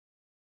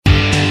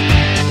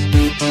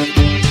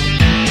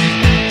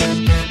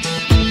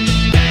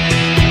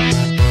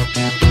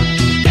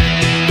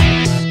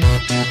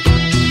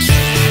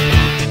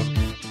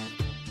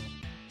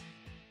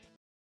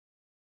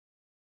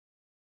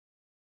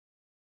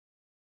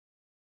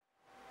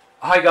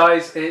Hi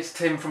guys, it's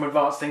Tim from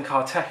Advanced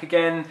In-Car Tech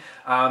again.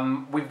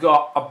 We've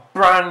got a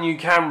brand new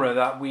camera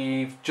that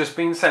we've just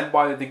been sent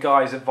by the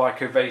guys at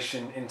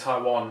VicoVation in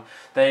Taiwan.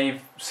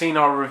 They've seen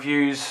our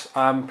reviews,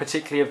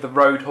 particularly of the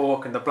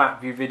Roadhawk and the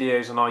Blackview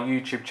videos on our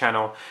YouTube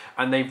channel,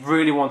 and they've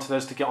really wanted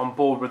us to get on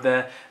board with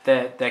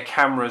their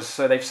cameras.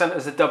 So they've sent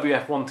us a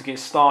WF-1 to get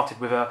started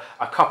with a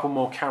couple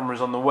more cameras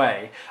on the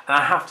way. And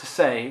I have to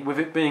say, with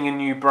it being a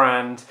new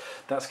brand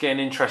that's getting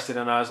interested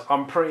in us,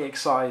 I'm pretty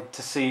excited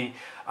to see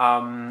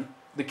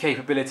the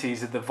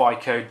capabilities of the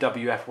Vico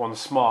WF-1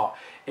 Smart.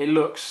 It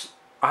looks,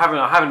 I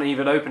haven't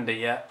even opened it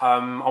yet.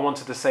 I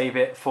wanted to save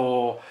it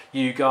for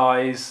you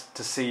guys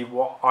to see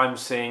what I'm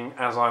seeing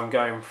as I'm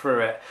going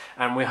through it,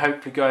 and we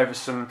hopefully go over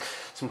some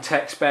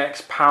tech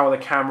specs, power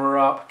the camera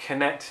up,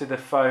 connect to the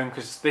phone,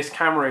 because this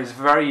camera is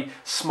very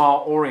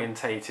smart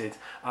orientated,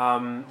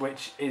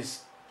 which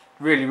is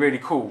really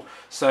cool.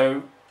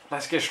 So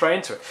let's get straight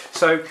into it.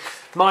 So,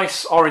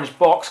 nice orange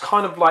box,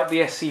 kind of like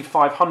the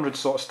SC500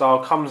 sort of style.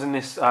 Comes in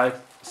this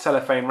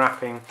cellophane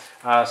wrapping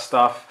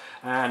stuff,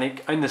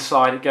 and in the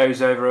side it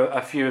goes over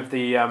a few of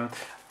the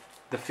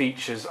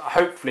features.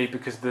 Hopefully,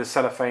 because the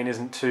cellophane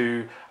isn't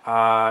too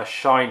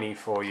shiny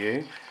for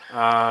you,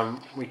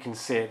 we can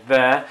see it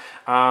there.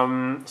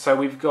 So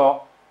we've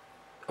got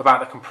about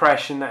the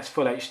compression. That's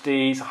full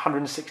HD. It's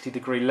 160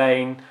 degree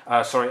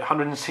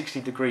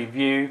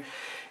view.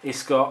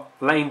 It's got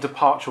lane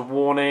departure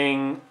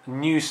warning,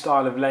 new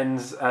style of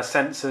lens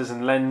sensors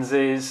and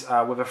lenses,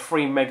 with a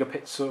 3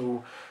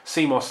 megapixel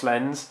CMOS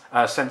lens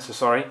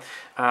sensor,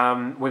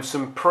 with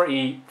some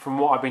pretty, from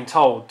what I've been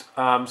told,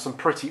 some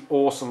pretty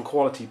awesome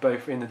quality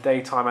both in the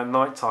daytime and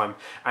nighttime.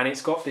 And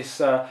it's got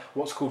this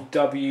what's called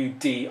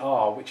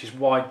WDR, which is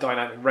wide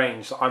dynamic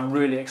range. So I'm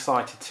really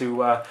excited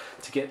to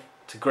get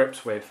to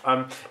grips with.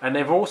 And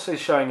they're also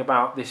showing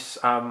about this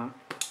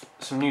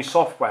some new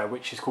software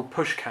which is called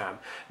PushCam.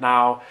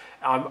 Now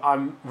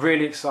I'm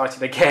really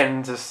excited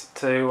again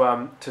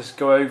to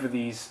go over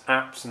these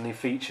apps and the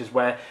features,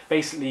 where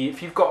basically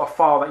if you've got a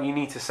file that you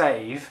need to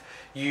save,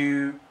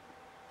 it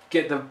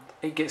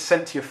gets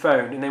sent to your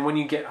phone, and then when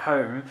you get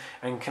home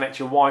and connect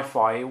your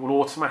Wi-Fi, it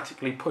will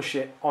automatically push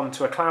it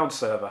onto a cloud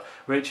server,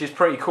 which is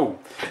pretty cool.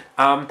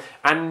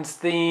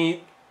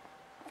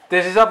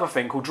 There's this other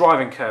thing called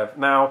driving curve.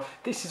 Now,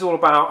 this is all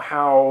about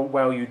how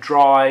well you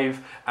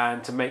drive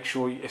and to make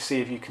sure you see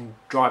if you can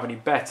drive any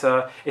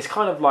better. It's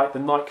kind of like the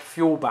Nike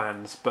fuel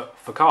bands, but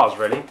for cars,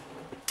 really.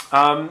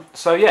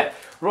 So yeah,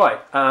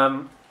 right.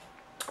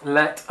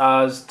 Let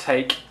us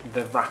take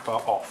the wrapper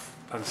off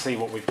and see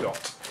what we've got.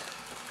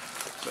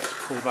 So let's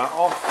pull that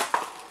off.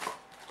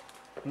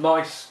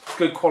 Nice,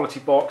 good quality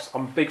box.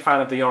 I'm a big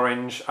fan of the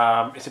orange.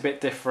 It's a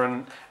bit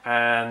different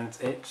and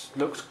it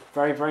looks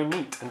very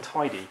neat and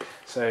tidy.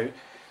 So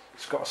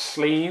it's got a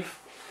sleeve.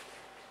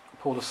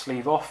 Pull the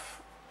sleeve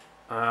off.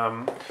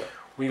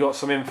 We got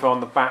some info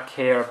on the back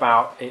here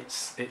about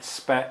its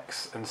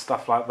specs and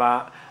stuff like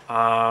that,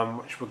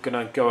 which we're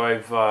going to go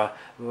over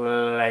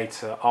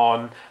later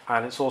on.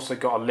 And it's also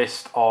got a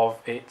list of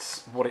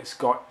what it's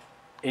got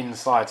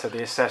inside, so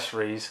the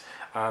accessories.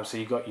 So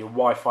you've got your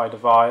Wi-Fi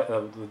device,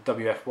 the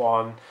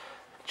WF-1,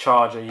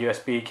 charger,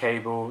 USB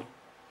cable,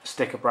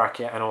 sticker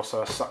bracket, and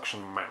also a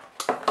suction mount.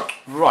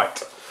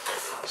 Right,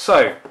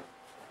 so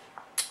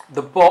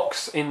the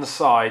box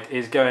inside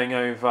is going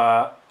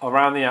over,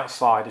 around the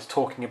outside is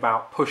talking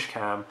about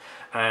PushCam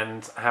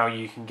and how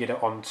you can get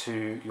it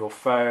onto your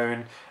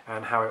phone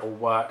and how it all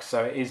works.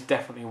 So it is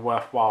definitely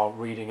worthwhile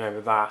reading over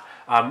that.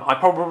 I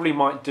probably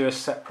might do a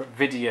separate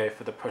video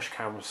for the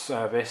PushCam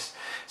service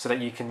so that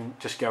you can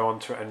just go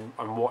onto it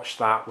and watch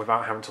that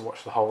without having to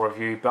watch the whole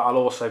review. But I'll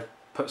also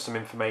put some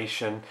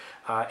information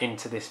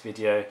into this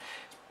video.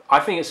 I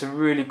think it's a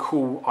really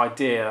cool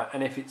idea,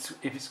 and if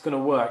it's going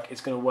to work,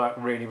 it's going to work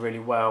really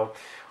well.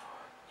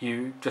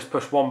 You just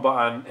push one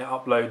button, it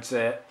uploads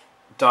it,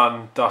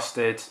 done,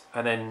 dusted,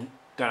 and then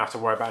don't have to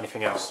worry about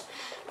anything else.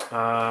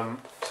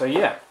 So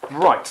yeah,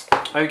 right,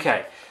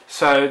 okay.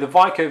 So the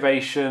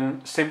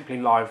VicoVation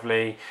Simply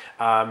Lively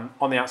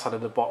on the outside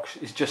of the box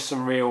is just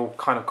some real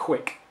kind of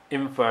quick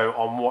info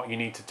on what you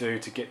need to do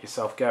to get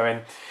yourself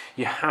going.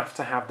 You have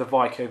to have the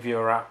Vico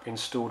Viewer app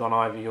installed on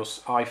either your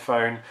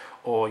iPhone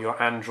or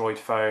your Android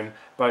phone,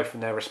 both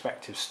in their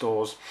respective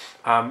stores.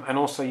 And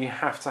also you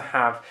have to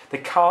have the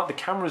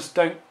cameras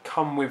don't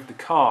come with the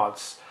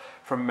cards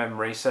from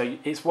memory, so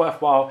it's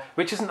worthwhile,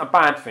 which isn't a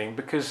bad thing,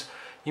 because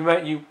you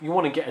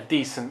want to get a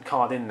decent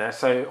card in there.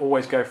 So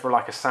always go for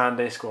like a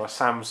SanDisk or a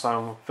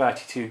Samsung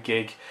 32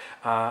 gig,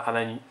 and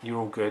then you're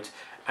all good.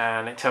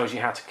 And it tells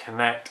you how to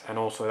connect and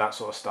also that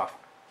sort of stuff.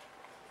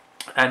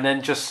 And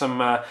then just some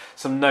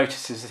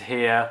notices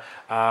here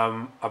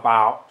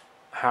about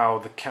how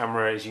the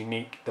camera is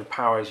unique, the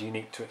power is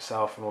unique to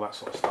itself, and all that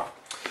sort of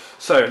stuff.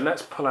 So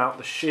let's pull out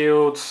the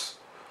shields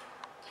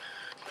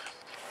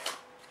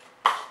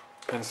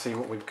and see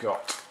what we've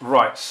got.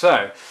 Right,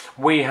 so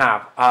we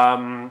have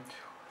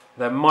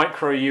the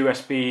micro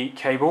USB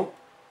cable.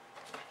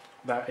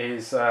 That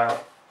is,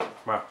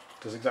 well,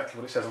 does exactly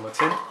what it says on the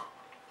tin.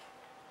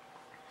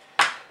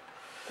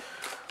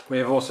 We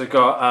have also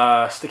got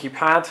a sticky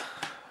pad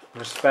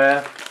for a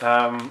spare,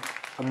 a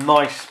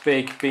nice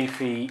big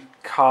beefy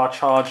car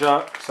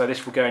charger, so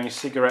this will go in your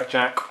cigarette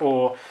jack,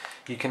 or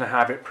you can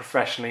have it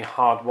professionally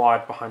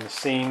hardwired behind the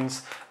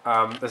scenes.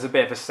 There's a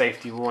bit of a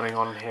safety warning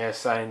on here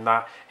saying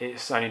that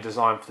it's only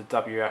designed for the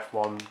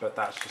WF-1, but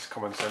that's just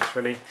common sense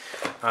really.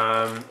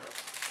 Have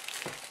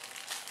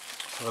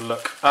a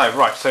look. Oh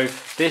right, so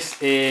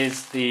this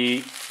is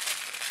the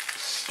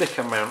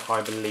sticker mount,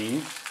 I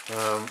believe.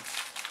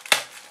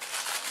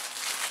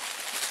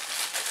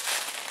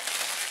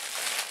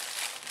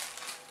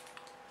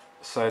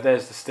 So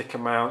there's the sticker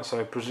mount,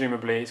 so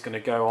presumably it's going to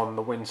go on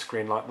the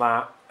windscreen like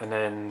that, and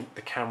then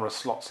the camera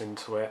slots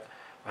into it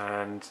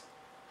and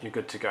you're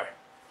good to go.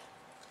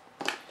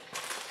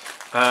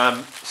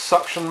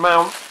 Suction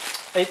mount,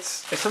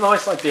 it's a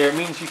nice idea. It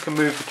means you can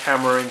move the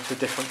camera into a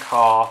different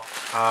car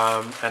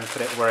and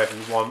put it wherever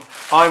you want.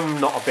 I'm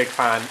not a big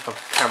fan of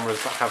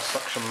cameras that have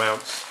suction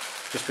mounts,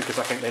 just because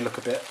I think they look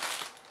a bit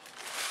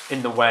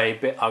in the way, a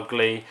bit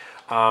ugly,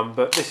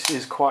 but this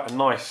is quite a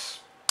nice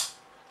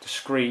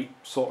discreet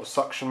sort of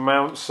suction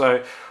mount,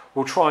 so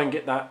we'll try and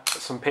get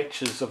some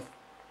pictures of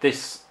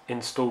this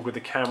installed with the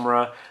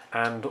camera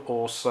and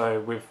also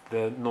with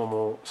the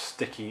normal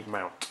sticky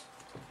mount.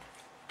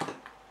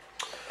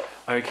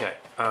 Okay,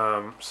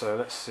 so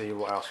let's see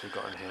what else we've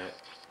got in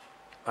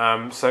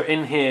here. So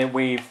in here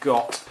we've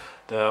got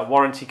the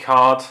warranty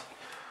card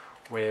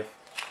with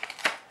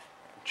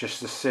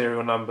just the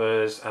serial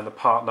numbers and the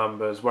part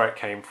numbers, where it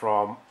came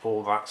from,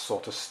 all that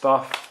sort of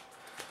stuff.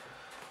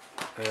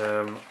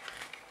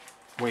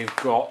 We've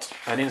got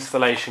an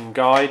installation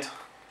guide.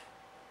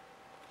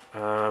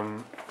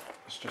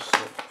 Let's just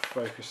sort of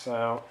focus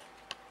out.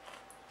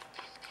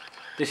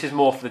 This is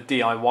more for the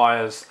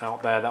DIYers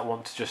out there that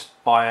want to just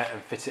buy it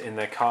and fit it in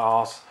their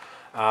cars.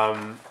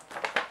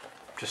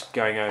 Just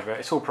going over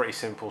it. It's all pretty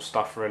simple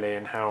stuff really,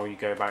 and how you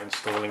go about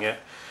installing it,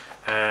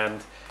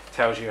 and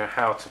tells you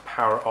how to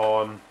power it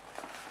on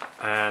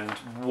and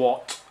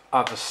what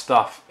other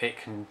stuff it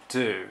can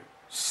do.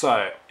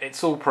 So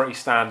it's all pretty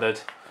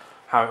standard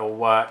how it all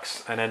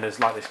works, and then there's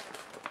like this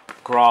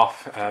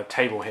graph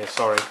table here,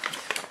 sorry,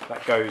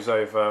 that goes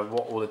over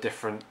what all the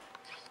different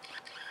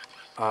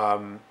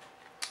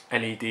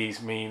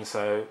LEDs mean.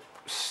 So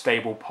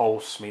stable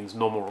pulse means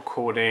normal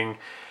recording,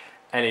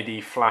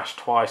 LED flash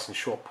twice and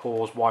short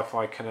pause,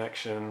 Wi-Fi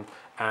connection,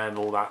 and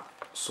all that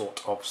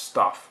sort of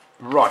stuff.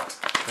 Right,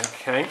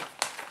 okay.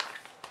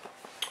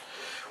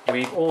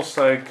 We've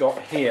also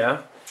got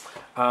here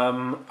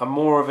a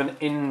more of an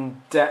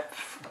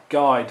in-depth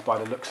guide by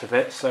the looks of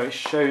it, so it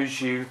shows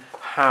you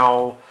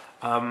how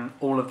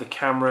all of the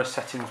camera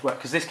settings work,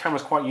 because this camera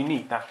is quite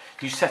unique that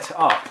you set it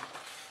up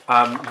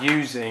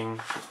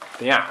using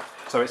the app.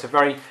 So it's a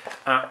very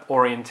app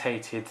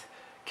orientated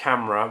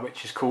camera,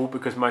 which is cool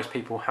because most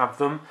people have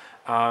them,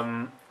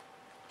 and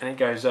it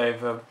goes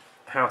over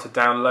how to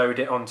download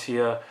it onto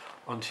your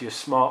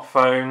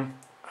smartphone,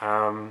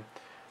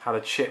 how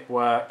the chip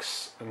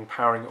works and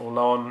powering it all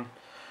on.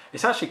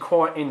 It's actually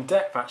quite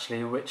in-depth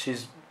actually, which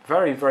is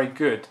very, very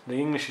good. The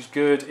English is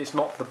good. It's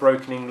not the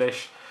broken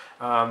English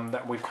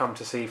that we've come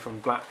to see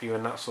from Blackview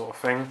and that sort of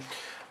thing.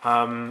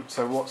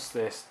 So what's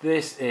this?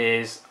 This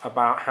is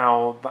about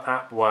how the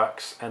app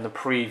works and the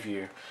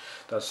preview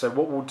does. So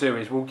what we'll do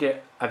is we'll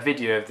get a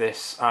video of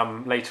this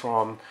later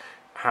on,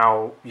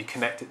 how you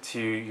connect it to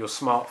your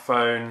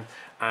smartphone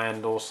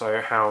and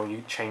also how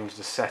you change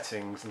the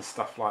settings and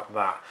stuff like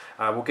that.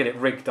 We'll get it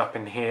rigged up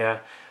in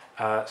here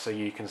so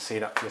you can see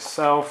that for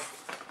yourself.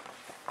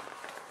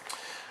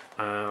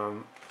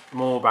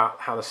 More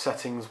about how the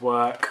settings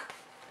work.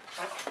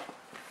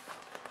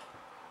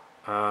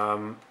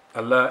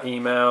 Alert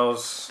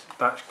emails,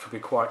 that could be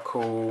quite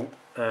cool,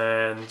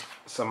 and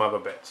some other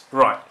bits.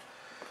 Right,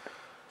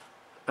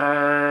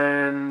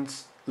 and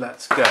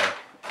let's go.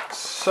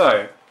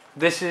 So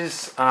this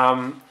is,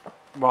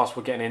 whilst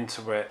we're getting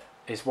into it,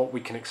 is what we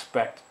can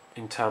expect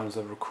in terms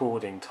of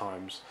recording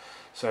times.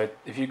 So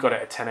if you've got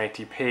it at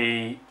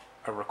 1080p,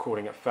 a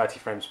recording at 30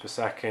 frames per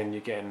second,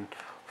 you're getting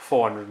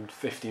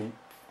 450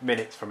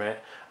 minutes from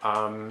it.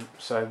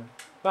 So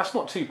that's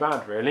not too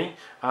bad really.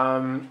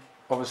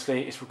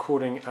 Obviously it's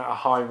recording at a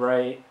high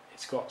rate,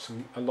 it's got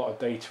a lot of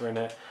data in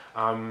it,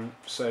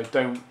 so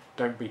don't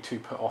be too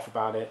put off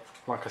about it.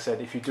 Like I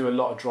said, if you do a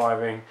lot of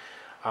driving,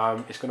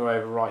 it's going to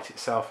overwrite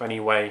itself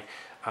anyway,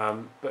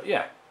 but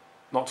yeah,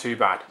 not too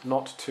bad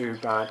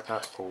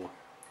at all.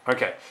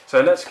 Okay, so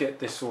let's get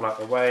this all out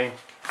of the way,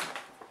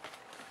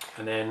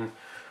 and then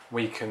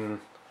we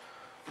can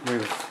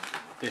move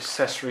the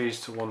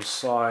accessories to one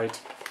side.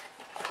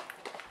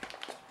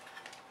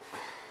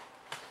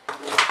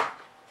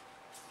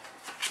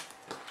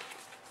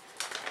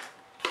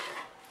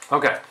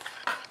 Okay,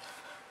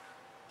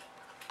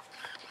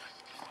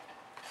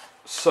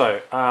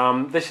 so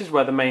this is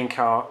where the main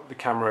the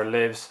camera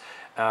lives.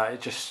 It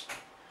just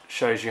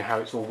shows you how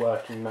it's all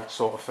working, that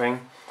sort of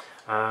thing,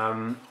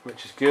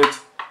 which is good.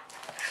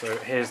 So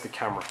here's the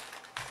camera.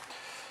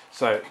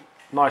 So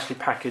nicely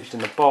packaged in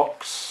the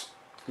box,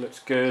 looks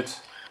good.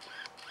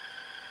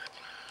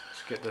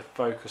 Let's get the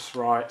focus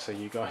right so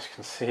you guys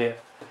can see it.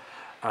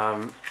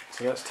 So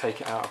let's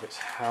take it out of its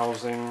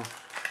housing.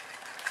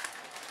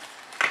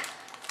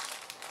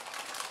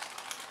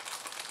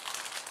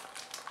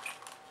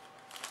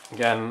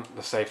 Again,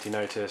 the safety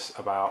notice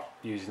about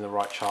using the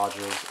right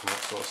chargers and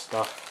that sort of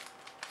stuff.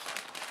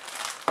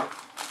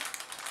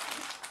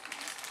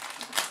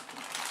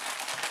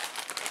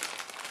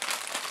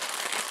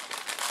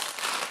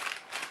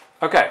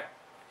 Okay,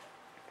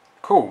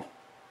 cool.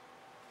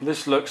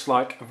 This looks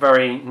like a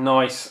very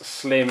nice,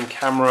 slim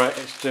camera.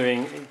 It's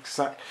doing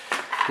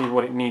exactly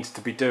what it needs to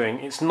be doing.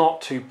 It's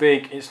not too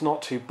big, it's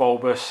not too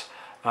bulbous.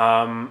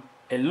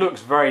 It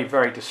looks very,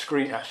 very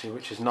discreet actually,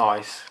 which is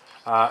nice.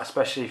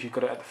 Especially if you've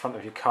got it at the front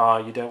of your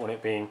car, you don't want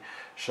it being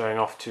showing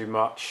off too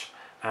much.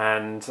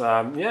 And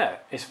yeah,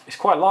 it's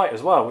quite light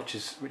as well, which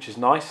is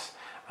nice.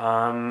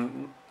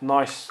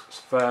 Nice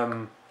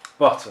firm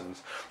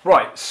buttons.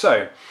 Right,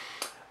 so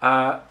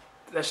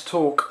let's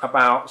talk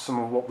about some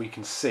of what we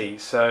can see.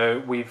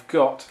 So we've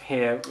got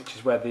here, which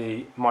is where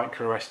the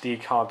micro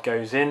SD card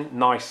goes in.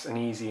 Nice and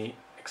easy,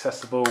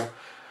 accessible,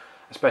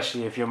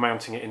 especially if you're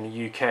mounting it in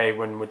the UK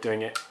when we're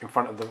doing it in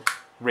front of the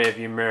rear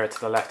view mirror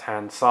to the left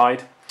hand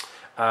side.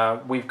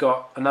 We've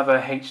got another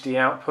HD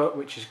output,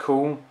 which is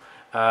cool.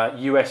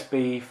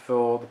 USB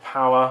for the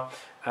power,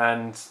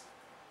 and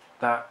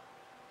that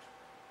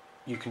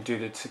you can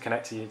do to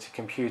connect to your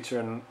computer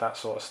and that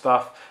sort of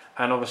stuff.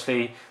 And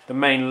obviously the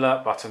main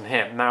alert button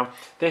here. Now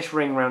this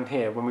ring around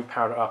here, when we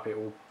power it up, it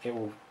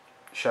will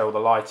show the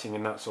lighting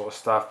and that sort of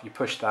stuff. You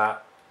push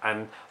that,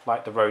 and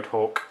like the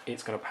Roadhawk,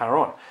 it's going to power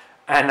on.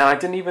 And I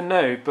didn't even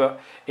know, but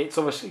it's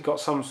obviously got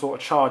some sort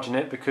of charge in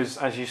it, because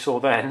as you saw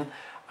then,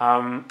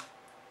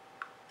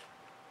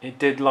 it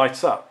did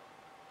light up.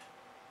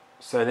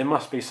 So there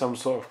must be some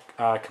sort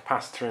of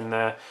capacitor in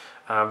there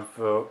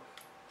for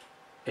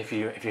if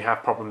you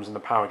have problems and the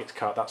power gets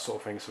cut, that sort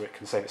of thing, so it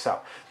can save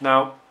itself.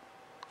 Now,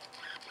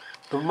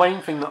 the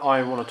main thing that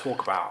I want to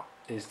talk about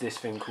is this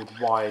thing called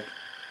wide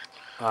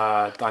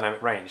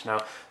dynamic range.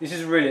 Now, this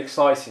is really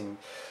exciting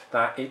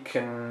that it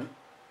can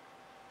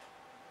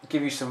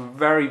give you some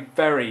very,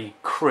 very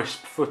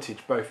crisp footage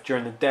both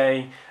during the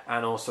day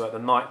and also at the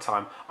night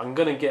time. I'm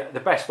going to get, the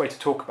best way to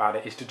talk about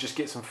it is to just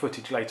get some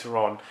footage later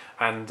on,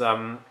 and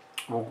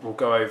we'll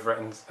go over it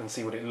and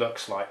see what it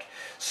looks like.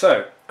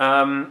 So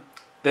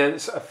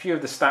there's a few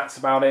of the stats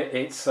about it.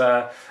 It's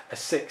a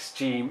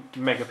 6G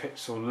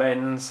megapixel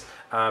lens.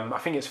 I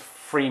think it's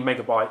 3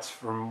 megabytes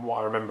from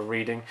what I remember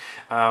reading.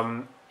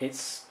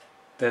 It's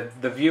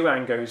the view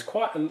angle is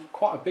quite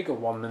a bigger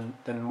one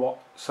than what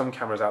some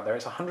cameras out there.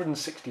 It's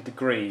 160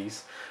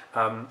 degrees,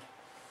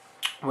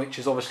 which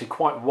is obviously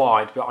quite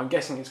wide, but I'm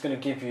guessing it's going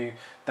to give you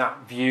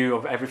that view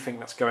of everything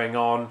that's going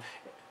on,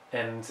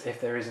 and if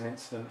there is an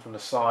incident from the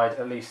side,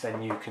 at least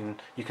then you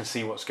can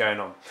see what's going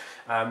on.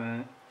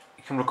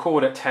 You can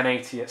record at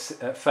 1080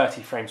 at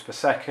 30 frames per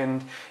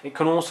second. It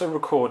can also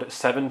record at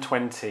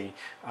 720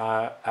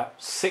 at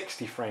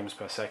 60 frames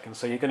per second,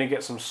 so you're going to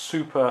get some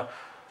super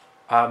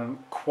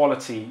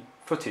quality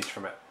footage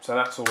from it, so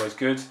that's always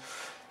good.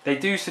 They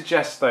do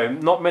suggest, though,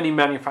 not many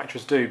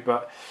manufacturers do,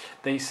 but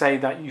they say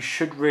that you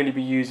should really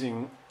be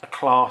using a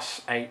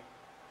Class 8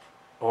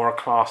 or a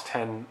Class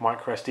 10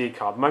 micro SD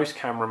card. Most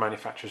camera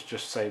manufacturers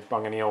just say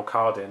bung any old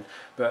card in,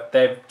 but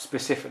they're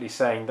specifically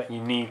saying that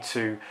you need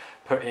to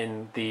put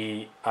in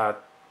the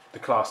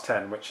Class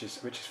 10, which is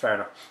fair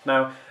enough.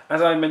 Now,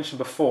 as I mentioned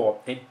before,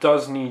 it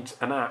does need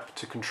an app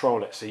to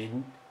control it, so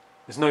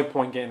there's no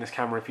point getting this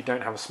camera if you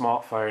don't have a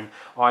smartphone,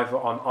 either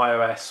on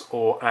iOS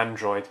or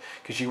Android,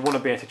 because you want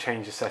to be able to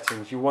change the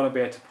settings, you want to be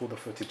able to pull the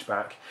footage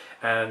back,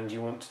 and you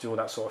want to do all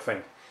that sort of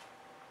thing.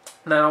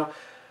 Now,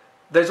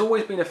 there's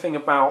always been a thing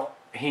about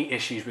heat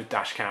issues with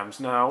dash cams.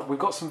 Now, we've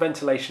got some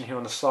ventilation here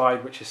on the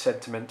side, which is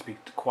said to meant to be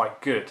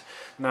quite good.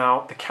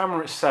 Now, the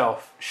camera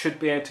itself should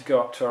be able to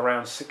go up to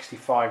around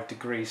 65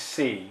 degrees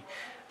C.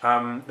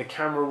 The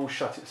camera will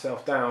shut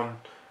itself down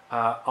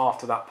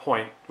after that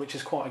point, which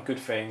is quite a good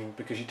thing,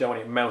 because you don't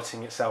want it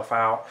melting itself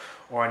out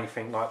or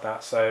anything like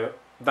that. So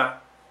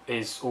that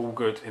is all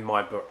good in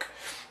my book.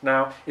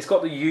 Now, it's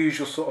got the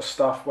usual sort of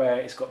stuff where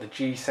it's got the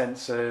G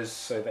sensors,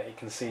 so that you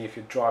can see if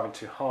you're driving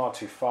too hard,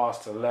 too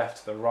fast, to the left,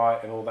 to the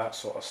right, and all that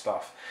sort of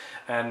stuff.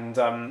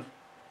 And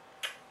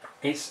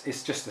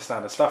it's just the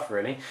standard stuff,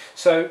 really.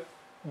 So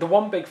the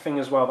one big thing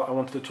as well that I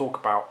wanted to talk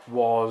about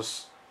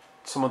was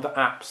some of the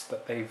apps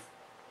that they've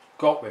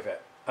got with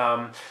it.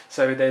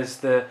 So there's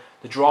the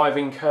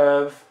driving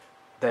curve,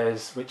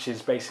 which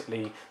is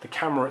basically the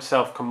camera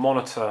itself can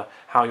monitor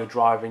how you're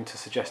driving to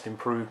suggest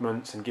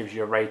improvements and gives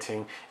you a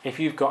rating. If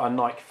you've got a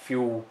Nike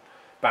Fuel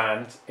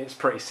band, it's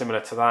pretty similar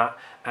to that,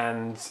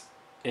 and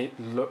it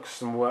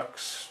looks and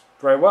works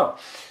very well.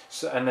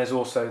 So, and there's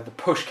also the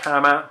push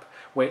cam app,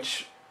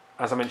 which,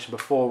 as I mentioned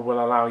before,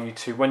 will allow you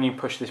to, when you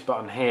push this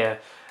button here,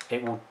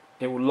 it will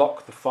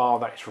lock the file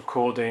that it's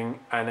recording,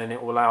 and then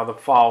it will allow the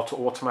file to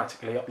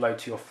automatically upload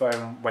to your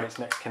phone when it's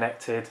next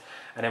connected.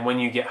 And then when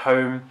you get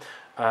home,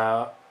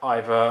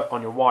 either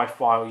on your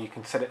Wi-Fi, or you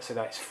can set it so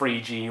that it's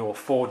 3G or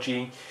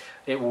 4G,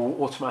 it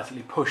will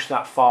automatically push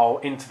that file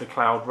into the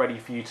cloud ready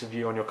for you to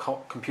view on your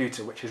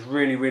computer, which is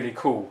really, really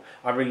cool.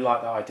 I really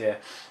like that idea.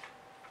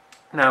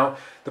 Now,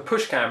 the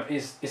pushcam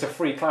is a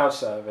free cloud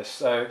service,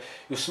 so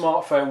your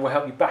smartphone will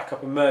help you back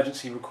up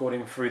emergency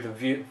recording through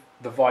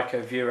the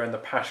Vico viewer and the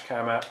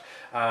dashcam app,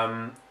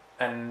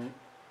 and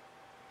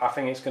I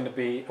think it's going to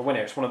be a winner.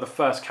 It's one of the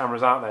first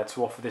cameras out there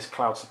to offer this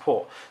cloud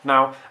support.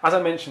 Now, as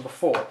I mentioned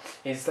before,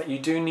 is that you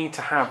do need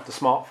to have the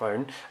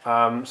smartphone.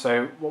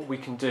 So what we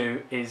can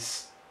do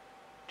is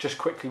just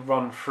quickly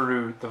run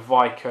through the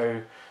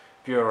Vico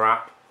viewer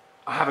app.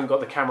 I haven't got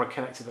the camera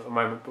connected at the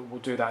moment, but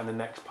we'll do that in the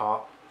next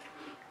part.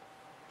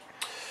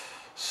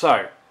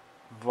 So,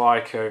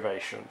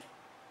 VicoVation.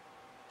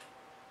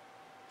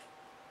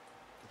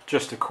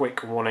 Just a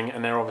quick warning,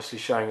 and they're obviously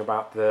showing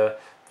about the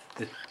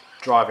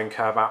driving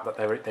curve app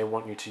that they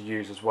want you to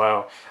use as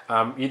well.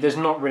 There's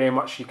not really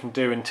much you can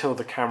do until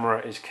the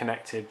camera is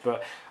connected,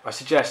 but I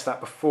suggest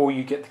that before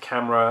you get the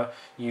camera,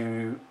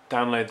 you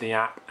download the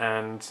app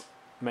and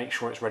make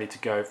sure it's ready to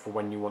go for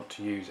when you want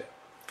to use it.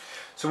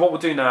 So what we'll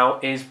do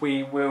now is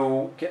we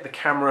will get the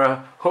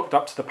camera hooked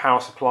up to the power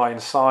supply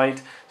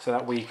inside so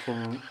that we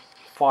can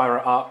fire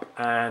it up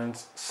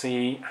and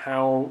see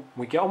how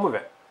we get on with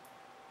it.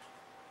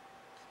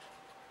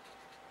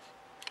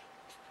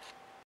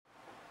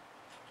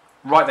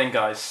 Right then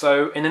guys,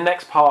 so in the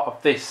next part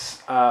of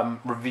this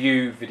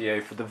review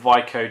video for the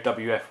Vico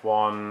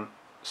WF-1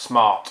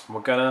 Smart,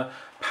 we're going to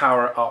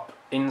power it up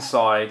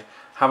inside,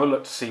 have a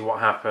look to see what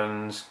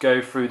happens,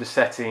 go through the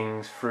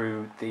settings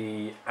through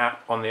the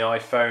app on the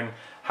iPhone,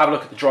 have a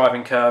look at the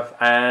driving curve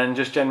and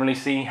just generally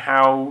see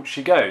how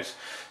she goes.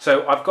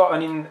 So I've got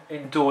an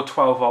indoor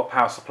 12 volt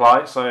power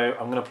supply, so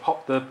I'm going to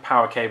pop the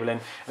power cable in,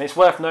 and it's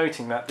worth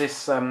noting that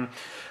this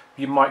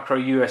your micro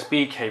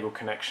USB cable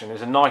connection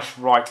is a nice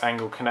right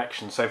angle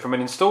connection, so from an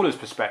installer's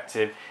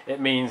perspective it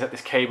means that this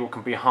cable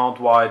can be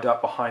hardwired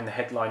up behind the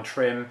headline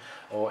trim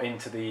or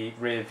into the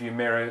rear view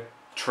mirror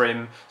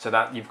trim so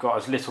that you've got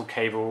as little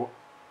cable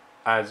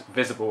as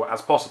visible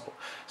as possible.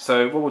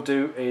 So what we'll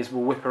do is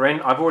we'll whip her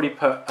in. I've already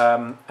put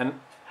a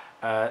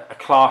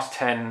class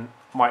 10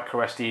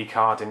 micro SD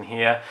card in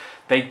here.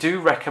 They do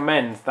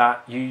recommend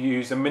that you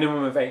use a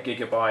minimum of 8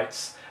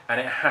 GB and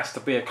it has to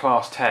be a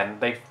class 10.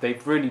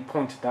 They've really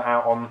pointed that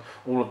out on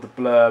all of the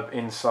blurb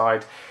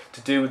inside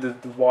to do with the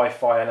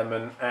Wi-Fi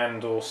element,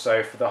 and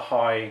also for the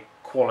high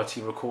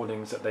quality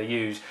recordings that they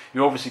use.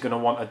 You're obviously going to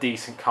want a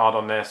decent card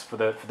on this for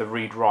the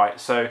read-write.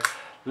 So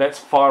let's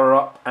fire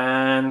up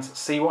and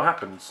see what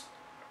happens.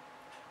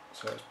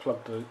 So let's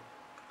plug the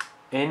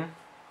in.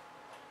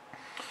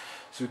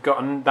 So we've got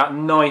that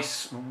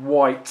nice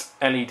white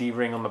LED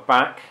ring on the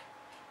back,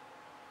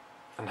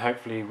 and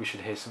hopefully we should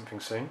hear something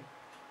soon.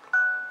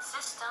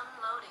 System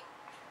loading.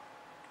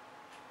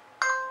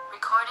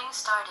 Recording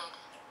started.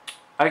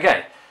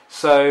 Okay,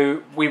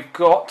 so we've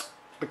got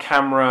the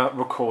camera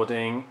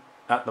recording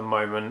at the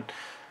moment.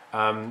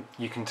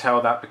 You can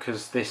tell that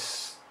because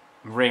this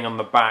ring on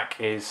the back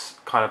is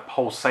kind of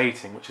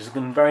pulsating, which is a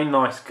very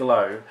nice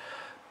glow.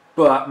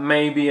 But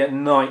maybe at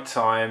night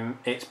time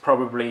it's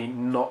probably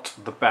not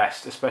the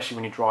best, especially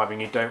when you're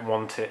driving. You don't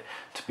want it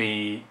to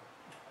be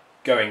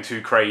going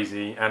too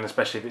crazy, and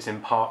especially if it's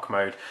in park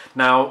mode.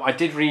 Now, I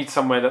did read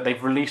somewhere that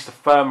they've released a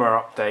firmware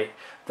update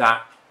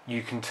that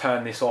you can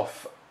turn this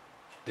off,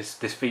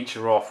 this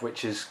feature off,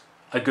 which is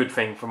a good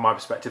thing from my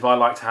perspective. I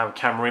like to have a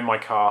camera in my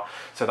car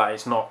so that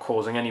it's not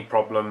causing any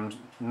problems,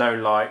 no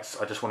lights,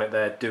 I just want it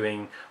there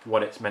doing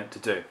what it's meant to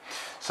do.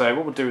 So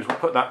what we'll do is we'll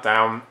put that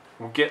down,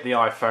 we'll get the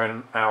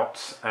iPhone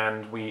out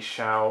and we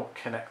shall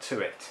connect to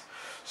it.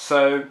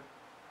 So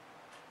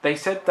they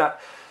said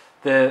that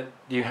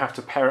you have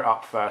to pair it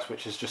up first,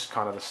 which is just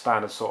kind of the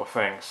standard sort of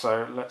thing.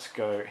 So let's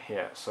go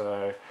here.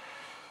 So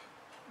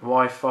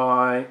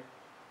Wi-Fi,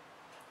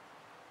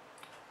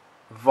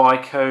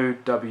 Vico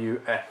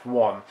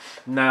WF-1.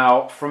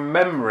 Now, from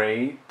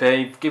memory,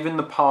 they've given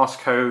the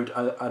passcode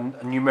a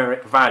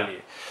numeric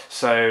value.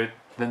 So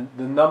the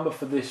number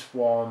for this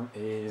one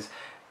is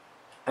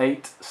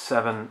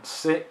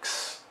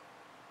 876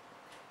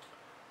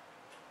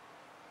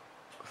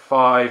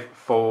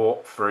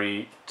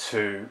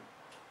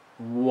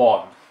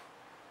 54321.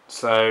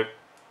 So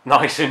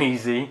nice and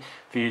easy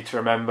for you to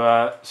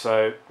remember.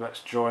 So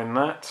let's join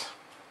that.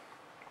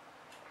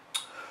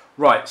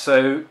 Right,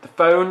 so the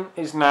phone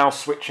is now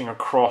switching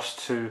across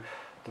to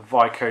the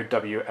Vico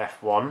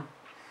WF-1.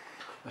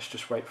 Let's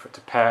just wait for it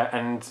to pair,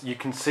 and you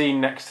can see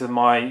next to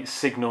my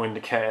signal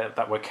indicator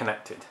that we're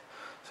connected.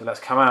 So let's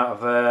come out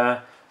of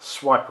there,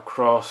 swipe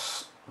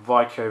across,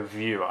 Vico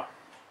viewer.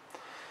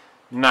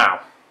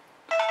 Now,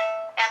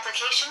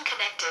 application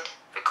connected,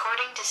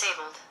 recording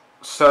disabled.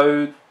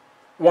 So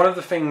one of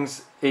the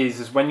things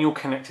is when you're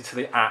connected to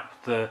the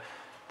app, the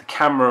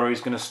camera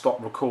is going to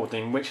stop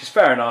recording, which is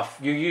fair enough.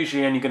 You're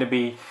usually only going to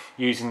be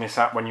using this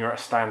app when you're at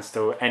a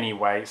standstill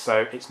anyway,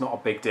 so it's not a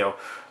big deal.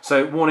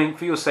 So warning,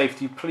 for your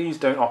safety, please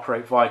don't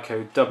operate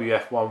Vico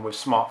WF-1 with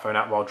smartphone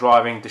app while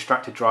driving.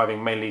 Distracted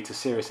driving may lead to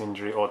serious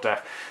injury or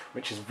death,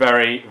 which is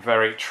very,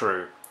 very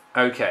true.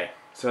 Okay,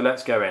 So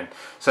let's go in.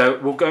 So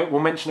we'll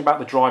mention about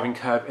the driving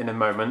curve in a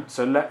moment.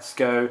 So let's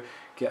go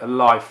get a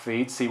live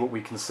feed, see what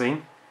we can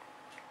see.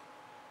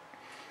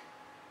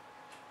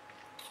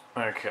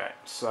 Okay,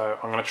 so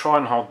I'm going to try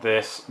and hold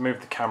this,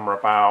 move the camera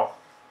about,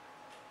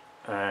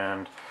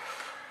 and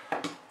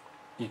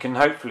you can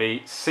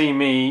hopefully see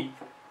me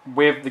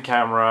with the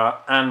camera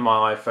and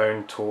my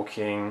iPhone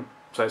talking.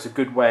 So it's a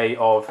good way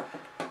of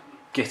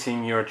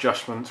getting your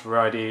adjustments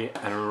ready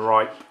and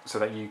right so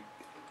that you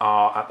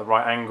are at the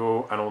right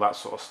angle and all that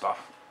sort of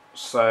stuff.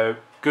 So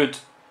good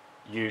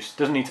use.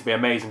 Doesn't need to be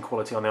amazing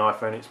quality on the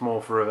iPhone, it's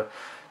more for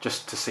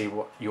just to see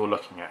what you're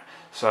looking at.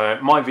 So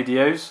my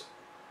videos,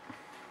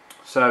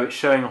 so it's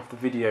showing off the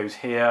videos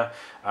here,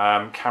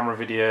 camera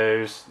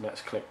videos.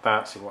 Let's click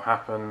that, see what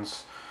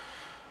happens.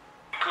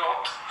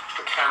 Got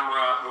the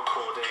camera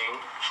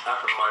recording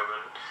at the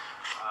moment.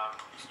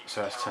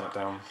 So let's turn it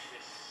down.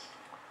 This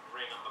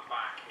ring on the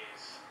back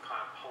is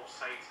kind of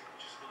pulsating,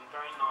 which is a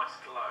very nice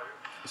glow.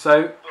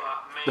 So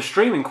the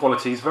streaming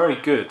quality is very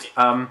good.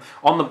 On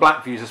the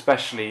black views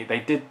especially, they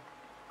did,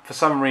 for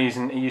some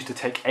reason, it used to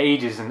take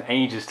ages and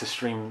ages to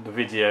stream the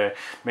video,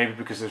 maybe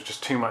because there's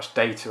just too much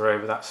data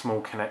over that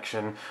small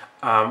connection.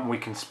 We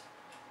can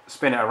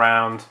spin it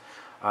around.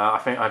 I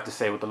think I have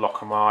disabled the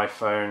lock on my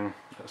iPhone.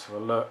 Let's have a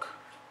look.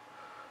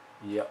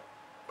 Yep.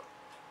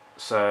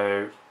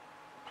 So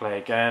play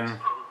again.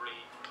 Probably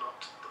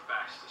not the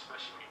best,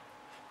 especially.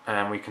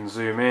 And we can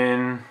zoom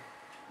in.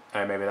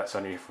 Oh, maybe that's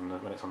only from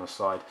when it's on the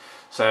side.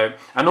 So,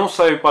 and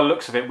also by the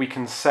looks of it, we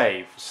can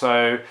save.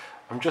 So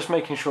I'm just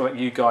making sure that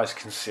you guys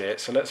can see it.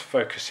 So let's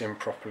focus in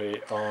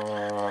properly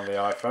on the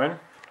iPhone.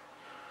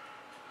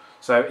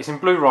 So it's in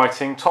blue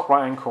writing, top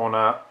right hand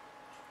corner,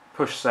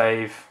 push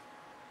save,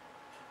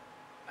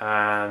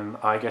 and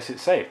I guess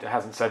it's saved. It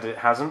hasn't said it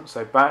hasn't.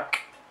 So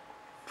back,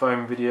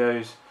 phone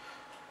videos.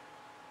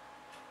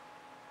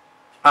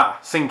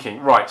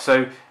 Syncing, right,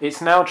 so it's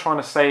now trying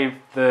to save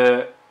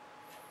the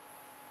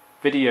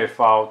video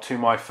file to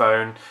my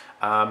phone.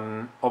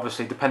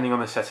 Obviously, depending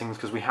on the settings,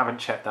 because we haven't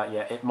checked that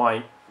yet, it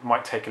might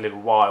take a little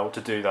while to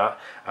do that.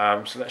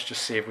 So let's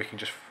just see if we can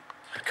just.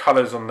 The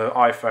colours on the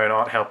iPhone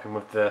aren't helping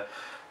with the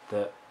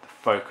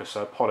focus,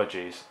 so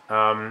apologies.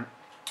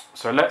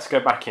 So let's go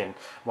back in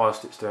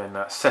whilst it's doing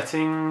that.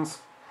 Settings,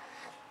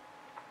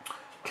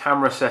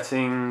 camera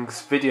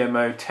settings, video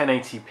mode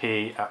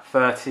 1080p at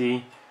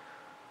 30.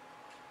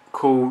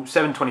 Cool,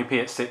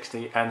 720p at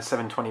 60 and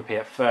 720p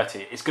at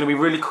 30. It's going to be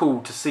really cool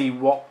to see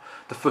what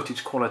the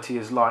footage quality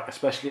is like,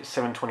 especially at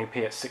 720p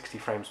at 60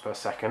 frames per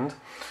second.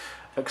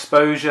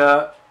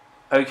 Exposure,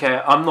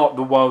 okay, I'm not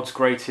the world's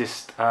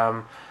greatest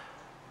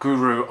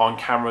guru on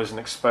cameras and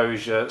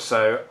exposure,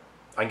 so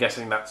I'm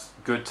guessing that's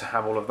good to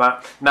have all of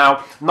that.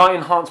 Now, night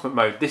enhancement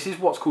mode, this is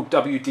what's called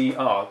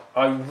WDR.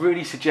 I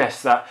really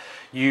suggest that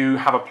you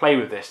have a play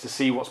with this to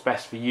see what's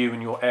best for you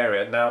and your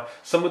area. Now,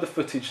 some of the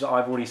footage that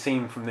I've already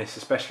seen from this,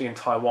 especially in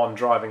Taiwan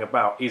driving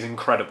about, is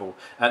incredible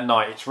at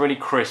night. It's really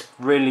crisp,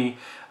 really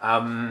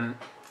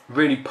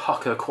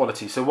pucker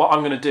quality. So what I'm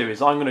going to do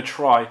is I'm going to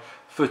try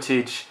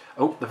footage.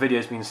 Oh, the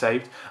video's been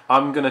saved.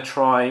 I'm going to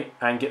try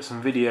and get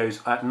some videos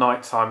at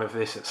night time of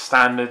this at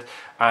standard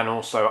and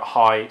also at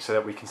high so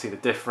that we can see the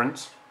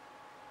difference.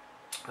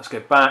 Let's go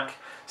back.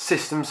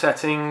 System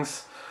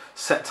settings,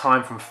 set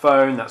time from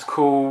phone, that's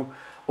cool.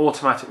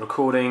 Automatic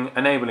recording,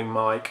 enabling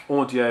mic,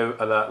 audio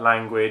alert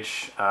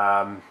language,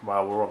 well,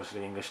 we're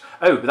obviously English.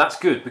 Oh, but that's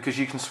good because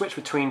you can switch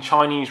between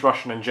Chinese,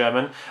 Russian and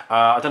German.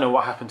 I don't know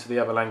what happened to the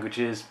other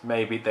languages.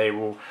 Maybe they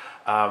will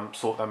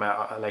sort them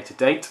out at a later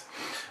date.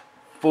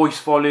 Voice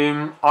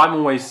volume, I'm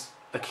always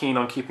keen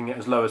on keeping it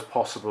as low as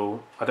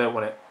possible. I don't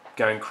want it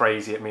going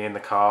crazy at me in the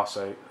car,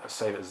 so let's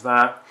save it as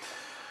that.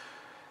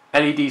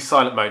 LED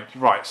silent mode,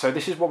 right, so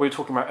this is what we were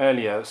talking about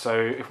earlier. So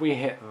if we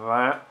hit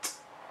that,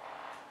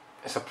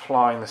 it's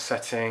applying the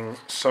setting.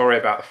 Sorry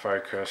about the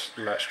focus,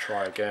 let's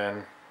try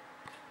again.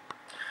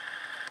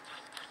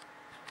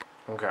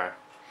 Okay,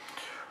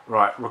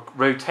 right,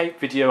 rotate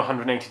video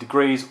 180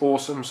 degrees,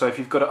 awesome. So if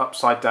you've got it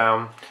upside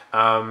down,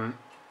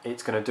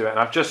 it's going to do it. And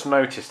I've just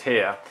noticed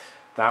here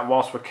that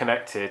whilst we're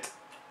connected,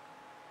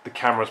 the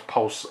camera's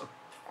pulse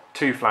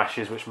 2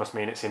 flashes, which must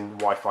mean it's in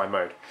Wi-Fi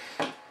mode.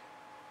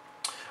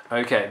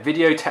 Okay,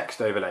 video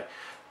text overlay.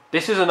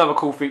 This is another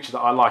cool feature that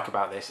I like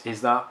about this,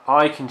 is that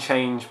I can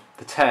change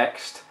the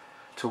text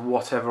to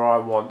whatever I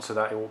want so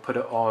that it will put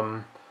it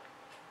on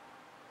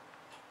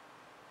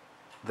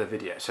the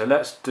video. So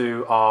let's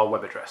do our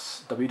web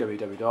address,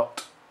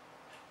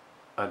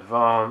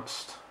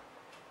 www.advanced.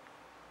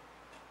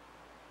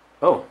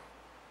 Oh,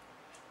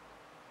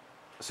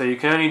 so you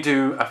can only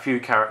do a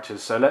few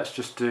characters, so let's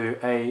just do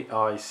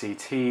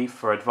AICT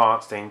for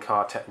Advanced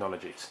In-Car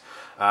Technologies.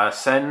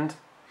 Send,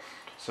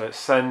 so it's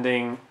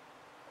sending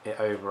it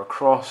over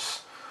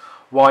across.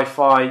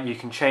 Wi-Fi, you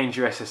can change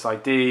your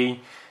SSID,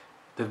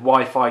 the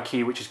Wi-Fi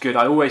key, which is good.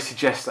 I always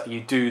suggest that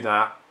you do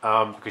that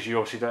because you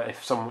obviously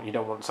don't, you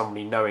don't want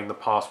somebody knowing the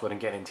password and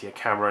getting into your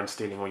camera and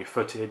stealing all your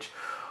footage.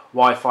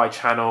 Wi-Fi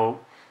channel,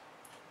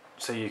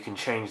 so you can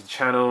change the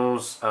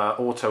channels,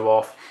 auto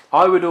off.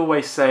 I would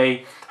always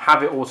say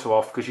have it auto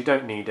off because you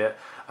don't need it.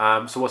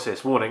 So what's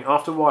this? Warning,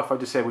 after Wi-Fi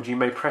disabled, you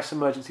may press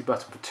emergency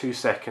button for 2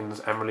 seconds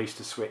and release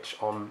the switch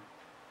on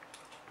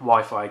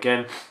Wi-Fi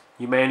again.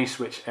 You may only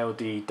switch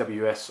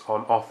LDWS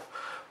on off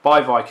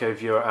by Vico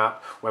Viewer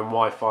app when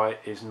Wi-Fi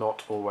is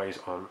not always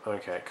on.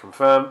 Okay,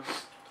 confirm.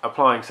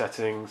 Applying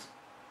settings,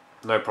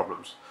 no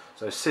problems.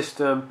 So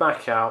system,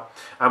 back out,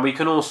 and we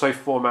can also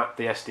format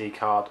the SD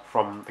card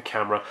from the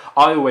camera.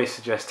 I always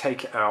suggest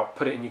take it out,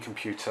 put it in your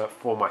computer,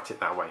 format it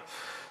that way.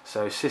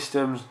 So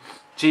systems,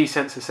 G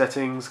sensor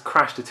settings,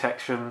 crash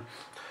detection,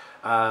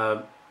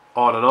 on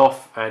and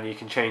off, and you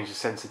can change the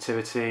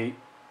sensitivity.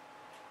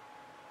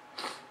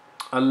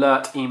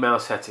 Alert email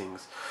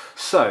settings.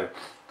 So,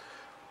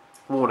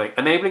 warning,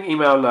 enabling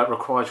email alert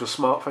requires your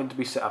smartphone to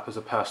be set up as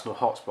a personal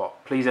hotspot.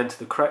 Please enter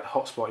the correct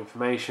hotspot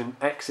information,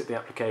 exit the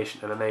application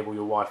and enable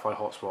your Wi-Fi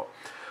hotspot.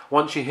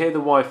 Once you hear the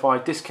Wi-Fi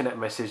disconnect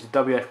message, the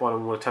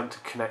WF-1 will attempt to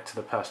connect to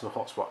the personal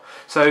hotspot.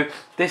 So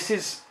this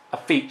is a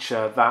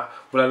feature that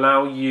will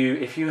allow you,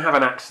 if you have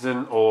an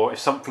accident or if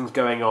something's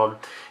going on,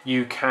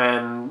 you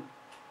can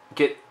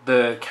get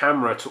the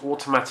camera to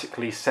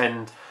automatically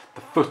send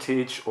the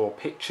footage or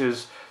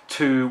pictures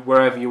to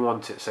wherever you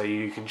want it. So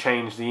you can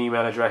change the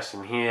email address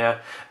in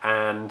here,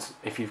 and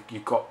if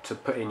you've got to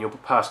put in your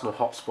personal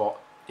hotspot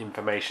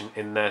information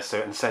in there,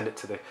 so and send it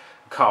to the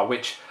car,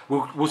 which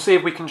we'll see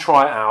if we can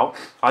try it out.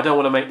 I don't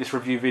want to make this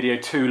review video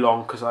too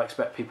long because I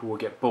expect people will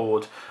get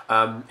bored.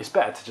 It's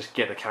better to just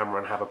get the camera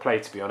and have a play,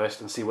 to be honest,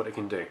 and see what it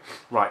can do.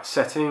 Right,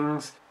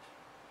 settings.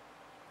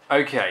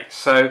 Okay,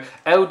 so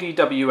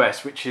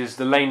LDWS, which is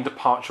the lane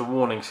departure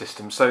warning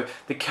system. So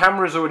the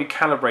camera is already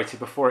calibrated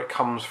before it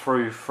comes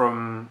through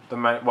from the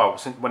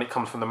when it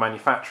comes from the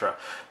manufacturer.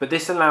 But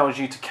this allows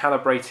you to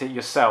calibrate it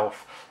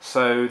yourself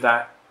so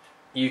that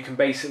you can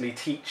basically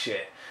teach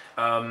it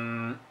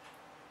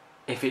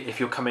if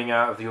you're coming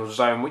out of your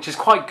zone, which is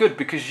quite good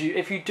because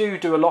if you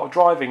do a lot of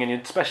driving, and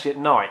especially at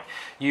night,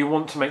 you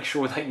want to make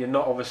sure that you're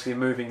not obviously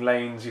moving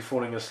lanes, you're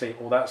falling asleep,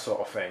 all that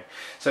sort of thing.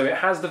 So it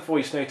has the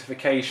voice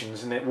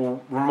notifications and it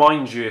will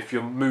remind you if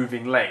you're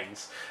moving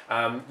lanes.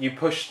 You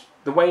push.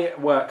 The way it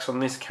works on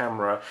this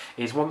camera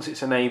is once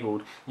it's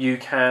enabled, you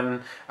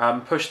can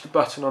push the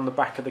button on the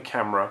back of the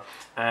camera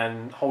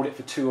and hold it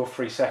for 2 or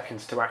 3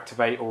 seconds to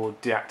activate or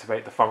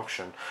deactivate the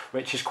function,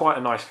 which is quite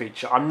a nice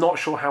feature. I'm not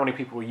sure how many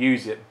people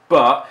use it,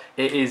 but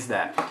it is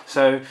there.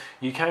 So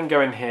you can go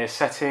in here,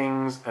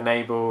 settings,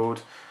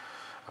 enabled,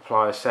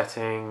 apply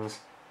settings,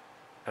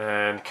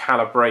 and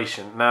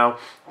calibration. Now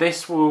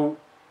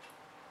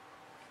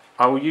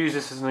I will use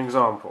this as an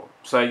example.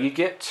 So you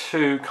get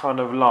 2 kind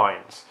of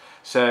lines.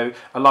 So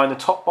align the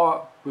top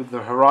bar with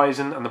the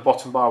horizon and the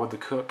bottom bar with the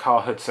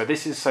car hood. So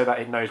this is so that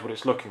it knows what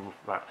it's looking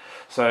at.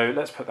 So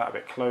let's put that a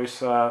bit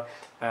closer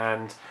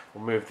and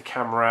we'll move the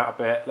camera out a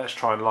bit. Let's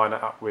try and line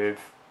it up with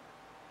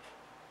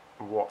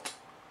what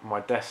my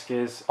desk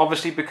is.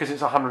 Obviously, because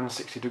it's a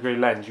 160-degree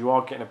lens, you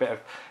are getting a bit of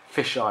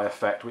fisheye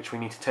effect, which we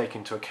need to take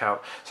into account.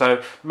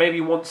 So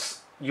maybe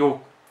once your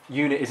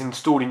unit is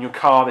installed in your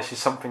car, this is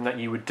something that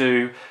you would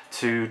do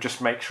to just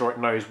make sure it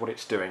knows what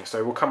it's doing.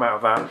 So we'll come out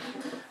of that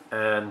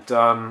and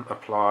done,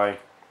 apply.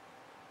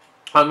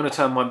 I'm going to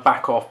turn mine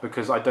back off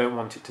because I don't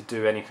want it to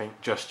do anything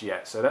just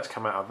yet. So let's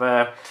come out of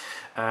there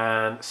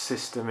and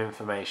system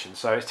information.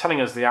 So it's telling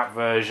us the app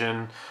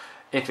version,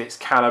 if it's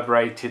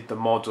calibrated, the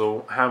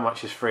model, how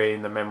much is free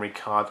in the memory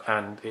card,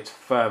 and its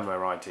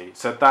firmware ID.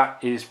 So that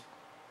is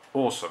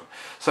awesome.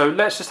 So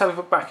let's just have a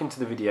look back into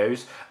the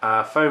videos,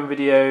 phone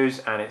videos,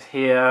 and it's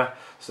here.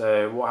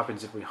 So what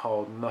happens if we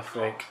hold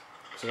nothing?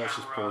 So let's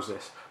just pause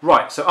this.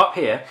 Right, so up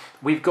here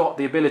we've got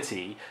the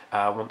ability,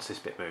 once this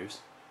bit moves,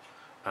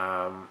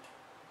 got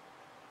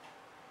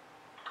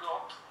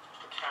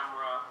the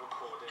camera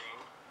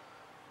recording.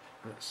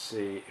 Let's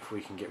see if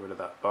we can get rid of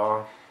that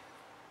bar.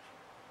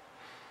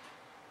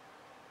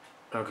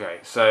 Okay,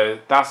 so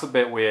that's a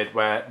bit weird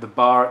where the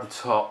bar at the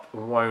top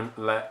won't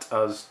let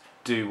us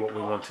do what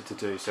we want it to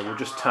do, so we'll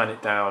just turn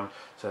it down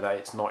so that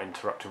it's not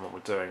interrupting what we're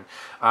doing.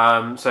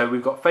 So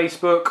we've got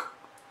Facebook.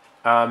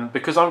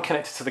 Because I'm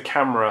connected to the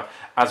camera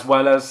as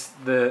well as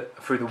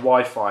through the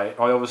Wi-Fi,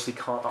 I obviously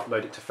can't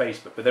upload it to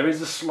Facebook, but there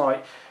is a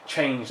slight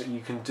change that you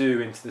can do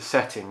into the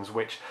settings,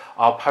 which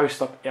I'll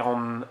post up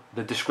on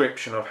the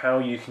description of how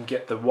you can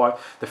get the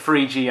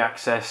 3G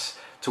access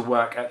to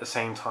work at the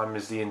same time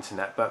as the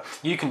internet. But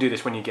you can do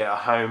this when you get at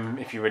home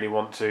if you really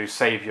want to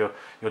save your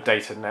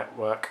data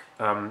network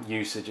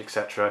usage,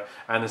 etc.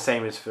 And the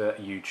same is for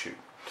YouTube.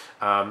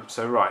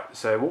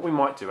 So what we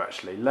might do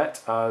actually,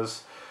 let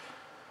us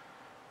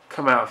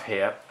come out of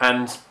here,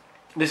 and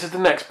this is the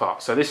next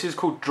part. So this is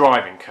called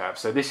driving curve.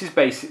 So this is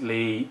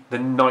basically the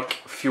Nike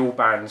fuel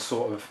band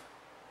sort of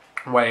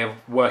way of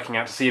working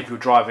out to see if you're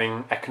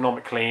driving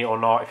economically or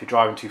not, if you're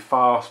driving too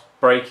fast,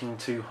 braking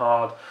too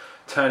hard,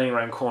 turning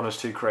around corners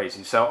too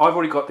crazy. So I've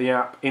already got the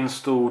app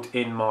installed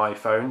in my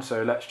phone,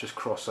 so let's just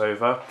cross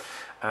over.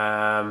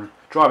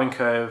 Driving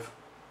curve,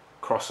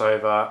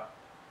 crossover,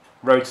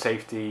 road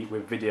safety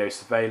with video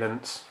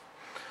surveillance,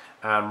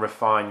 and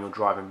refine your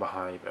driving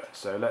behaviour.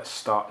 So let's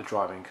start the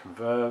driving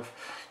curve.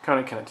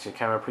 Currently connected to your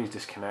camera, please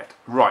disconnect.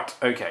 Right,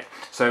 okay,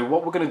 so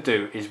what we're going to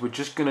do is we're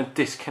just going to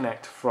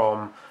disconnect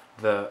from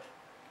the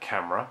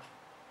camera.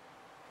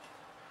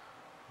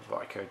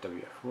 Vico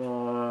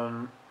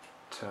WF-1,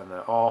 turn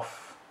that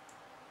off,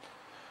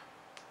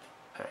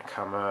 and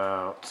come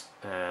out,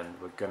 and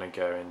we're going to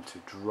go into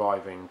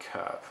driving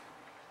curve.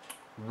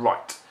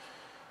 Right,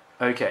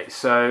 okay,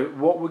 so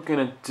what we're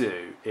going to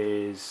do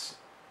is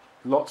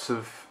lots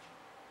of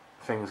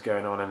things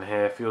going on in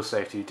here. Fuel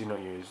safety, do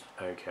not use,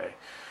 okay.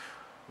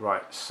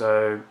 Right,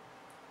 so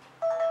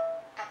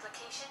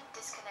Application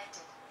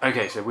disconnected.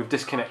 okay, so we've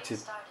disconnected.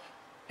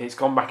 It's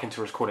gone back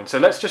into recording. So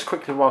let's just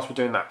quickly, whilst we're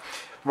doing that.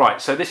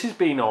 Right, so this has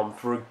been on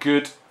for a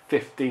good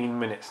 15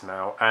 minutes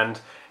now,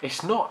 and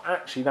it's not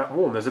actually that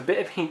warm. There's a bit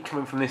of heat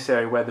coming from this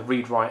area where the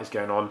read-write is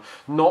going on.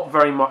 Not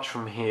very much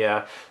from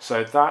here,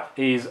 so that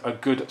is a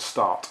good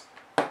start.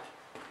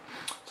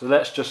 So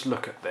let's just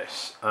look at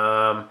this.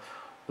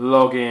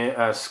 Log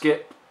in,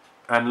 skip,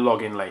 and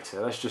log in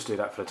later. Let's just do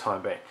that for the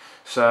time being.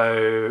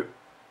 So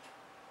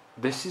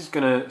this is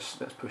gonna,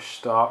 let's push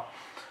start.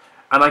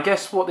 And I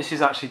guess what this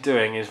is actually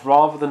doing is,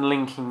 rather than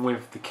linking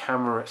with the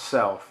camera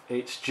itself,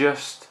 it's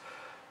just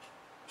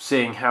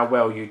seeing how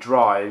well you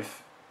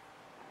drive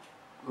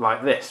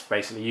like this,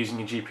 basically using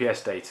your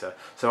GPS data.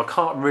 So I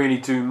can't really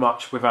do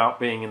much without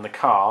being in the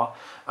car.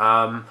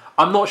 I'm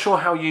not sure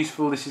how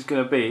useful this is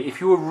going to be. If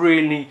you're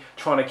really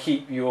trying to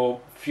keep your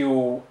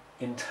fuel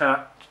in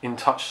touch,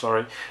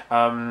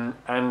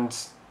 and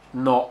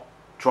not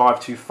drive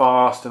too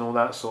fast and all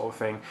that sort of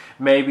thing,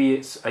 maybe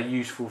it's a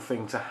useful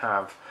thing to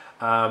have.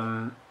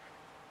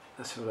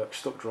 Let's have a look.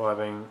 Stop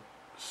driving.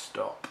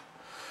 Stop.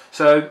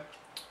 So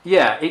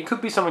yeah, it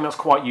could be something that's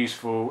quite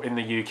useful in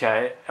the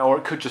UK, or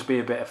it could just be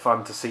a bit of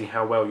fun to see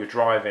how well you're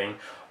driving.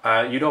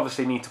 You'd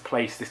obviously need to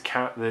place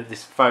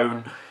this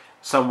phone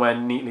somewhere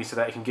neatly so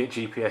that it can get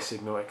GPS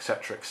signal,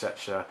 etc,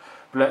 etc.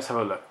 But let's have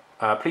a look.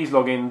 Please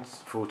log in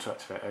full to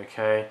activate.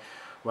 Okay,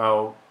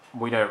 well,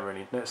 we don't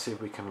really. Let's see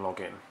if we can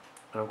log in.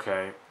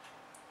 Okay,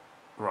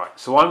 right,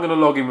 so I'm going to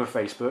log in with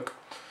Facebook.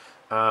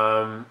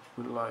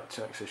 Would like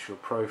to access your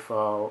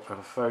profile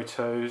and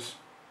photos.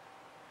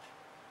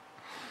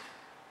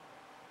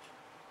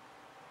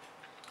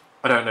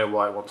 I don't know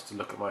why it wants to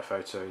look at my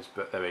photos,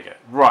 but there we go.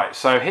 Right,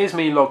 so here's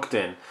me logged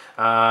in.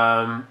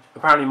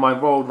 Apparently my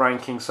world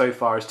ranking so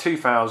far is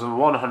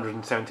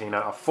 2,117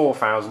 out of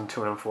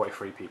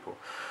 4,243 people.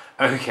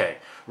 Okay,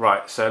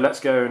 right, so let's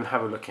go and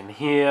have a look in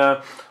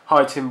here.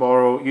 Hi Tim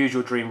Borrell, use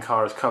your dream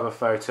car as cover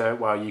photo.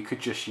 Well, you could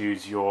just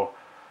use your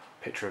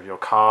picture of your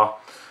car.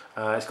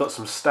 It's got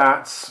some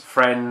stats,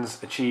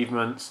 friends,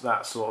 achievements,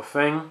 that sort of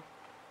thing.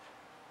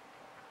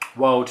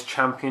 World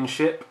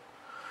Championship.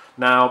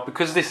 Now,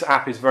 because this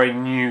app is very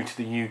new to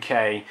the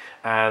UK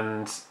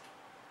and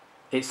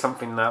it's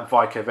something that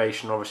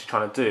VicoVation are obviously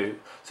trying to do,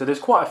 so there's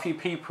quite a few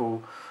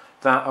people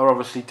that are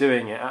obviously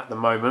doing it at the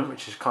moment,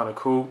 which is kind of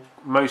cool.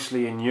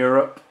 Mostly in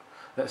Europe.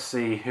 Let's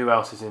see who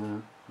else is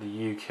in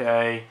the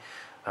UK.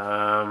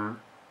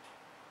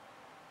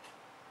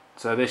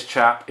 So this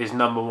chap is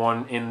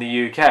 #1 in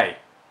the UK.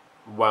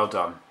 Well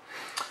done.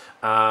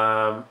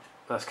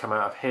 Let's come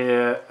out of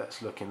here.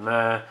 Let's look in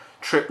there.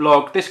 Trip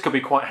log. This could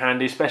be quite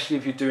handy, especially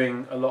if you're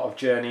doing a lot of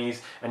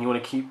journeys and you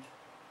want to keep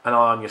an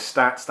eye on your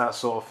stats, that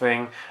sort of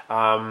thing.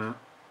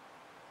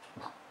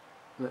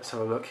 Let's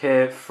have a look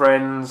here.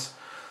 Friends.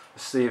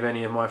 Let's see if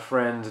any of my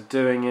friends are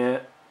doing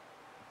it.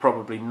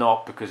 Probably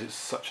not, because it's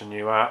such a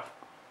new app.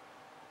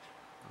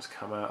 Let's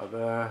come out of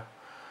there.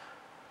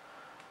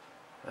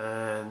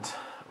 And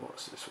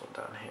what's this one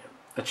down here?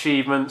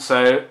 Achievements.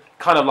 So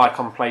kind of like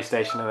on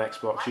PlayStation and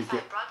Xbox, you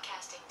get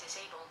broadcasting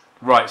disabled.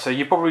 Right, so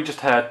you probably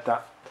just heard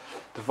that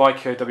the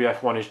Vico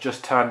WF-1 has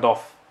just turned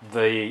off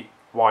the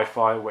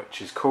Wi-Fi, which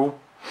is cool.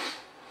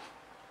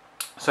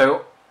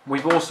 So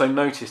we've also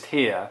noticed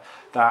here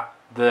that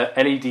the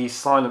LED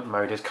silent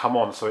mode has come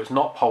on, so it's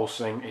not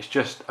pulsing, it's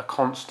just a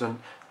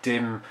constant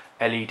dim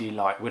LED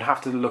light. We'd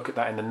have to look at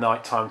that in the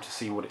night time to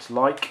see what it's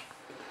like.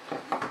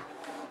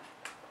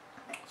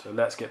 So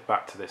let's get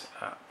back to this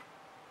app.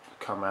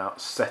 Come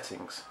out,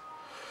 settings.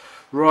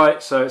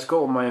 Right, so it's got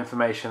all my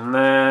information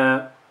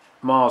there.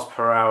 Miles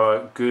per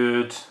hour,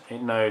 good.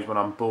 It knows when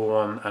I'm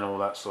born and all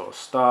that sort of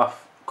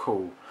stuff.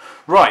 Cool.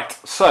 Right,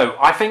 so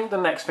I think the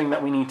next thing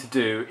that we need to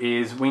do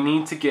is we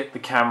need to get the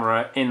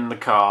camera in the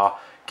car,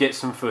 get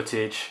some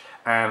footage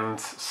and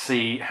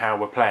see how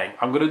we're playing.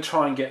 I'm going to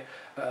try and get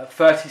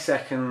 30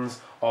 seconds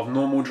of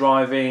normal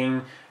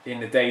driving in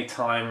the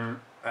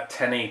daytime at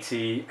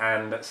 1080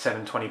 and at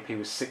 720p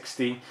with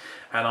 60,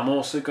 and I'm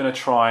also going to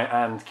try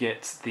and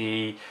get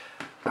the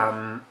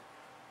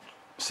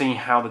see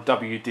how the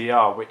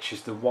WDR, which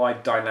is the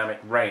wide dynamic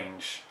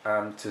range,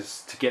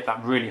 to get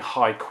that really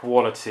high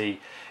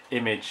quality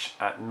image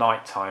at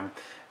night time,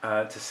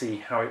 to see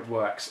how it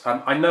works.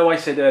 I know I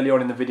said earlier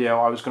on in the video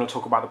I was going to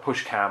talk about the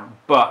push cam,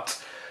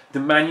 but the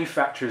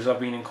manufacturers I've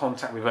been in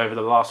contact with over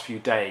the last few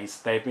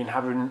days, they've been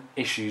having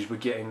issues with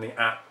getting the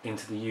app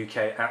into the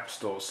UK app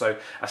store. So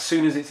as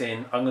soon as it's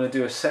in, I'm going to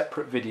do a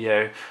separate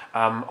video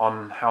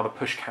on how the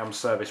push cam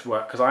service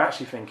works, because I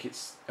actually think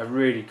it's a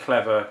really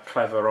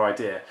clever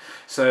idea.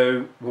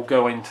 So we'll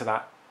go into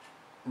that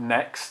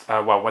next,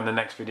 well, when the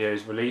next video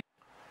is released.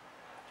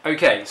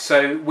 Okay,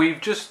 so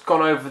we've just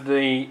gone over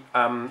the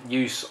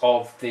use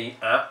of the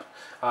app.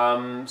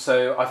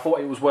 So I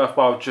thought it was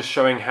worthwhile just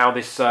showing how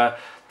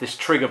this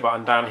trigger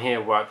button down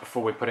here worked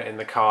before we put it in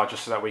the car,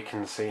 just so that we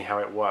can see how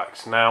it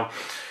works. Now,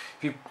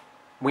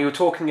 we were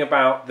talking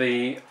about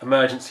the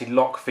emergency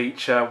lock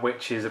feature,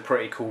 which is a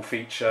pretty cool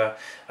feature,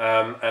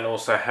 and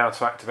also how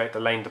to activate the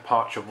lane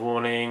departure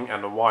warning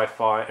and the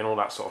Wi-Fi and all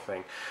that sort of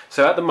thing.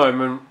 So at the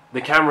moment, the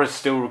camera is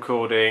still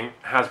recording,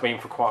 has been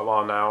for quite a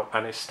while now,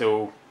 and it's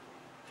still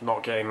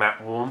not getting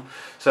that warm.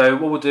 So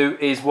what we'll do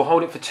is we'll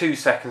hold it for 2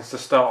 seconds to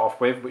start off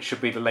with, which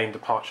should be the lane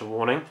departure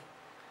warning.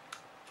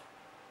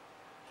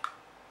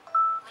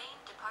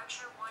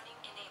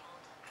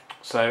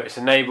 So it's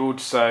enabled,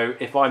 so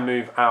if I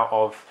move out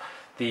of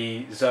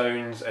the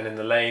zones and in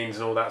the lanes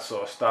and all that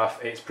sort of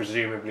stuff, it's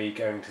presumably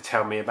going to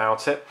tell me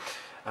about it.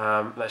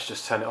 Let's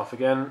just turn it off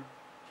again.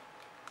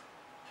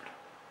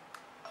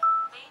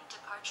 Lane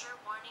departure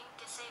warning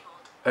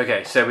disabled.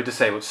 Okay, so we're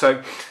disabled.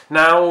 So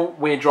now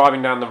we're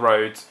driving down the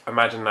road,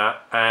 imagine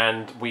that,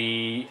 and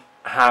we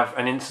have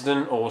an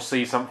incident or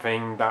see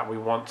something that we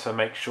want to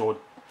make sure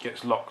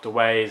gets locked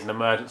away, is an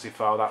emergency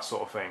file, that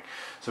sort of thing.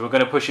 So we're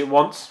going to push it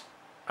once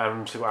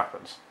and see what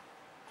happens.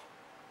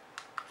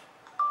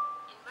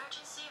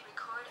 Emergency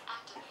record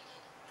activated.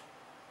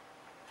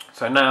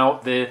 So now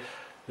the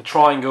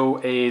triangle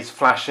is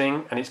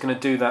flashing, and it's going to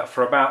do that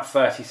for about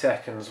 30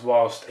 seconds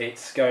whilst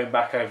it's going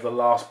back over the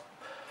last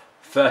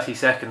 30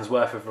 seconds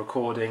worth of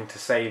recording to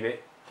save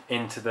it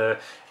into the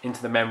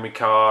memory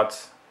card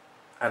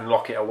and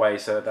lock it away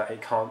so that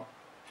it can't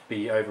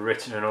be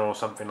overwritten or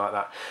something like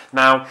that.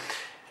 Now,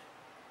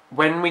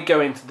 when we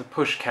go into the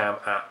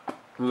PushCam app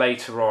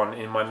later on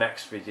in my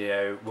next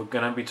video, we're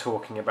going to be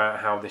talking about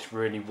how this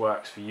really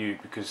works for you,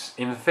 because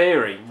in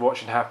theory what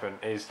should happen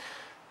is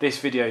this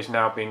video is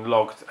now being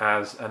logged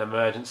as an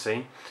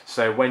emergency,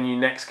 so when you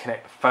next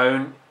connect the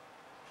phone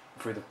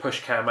through the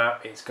PushCam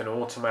app, it's going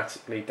to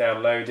automatically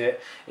download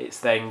it. It's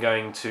then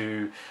going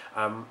to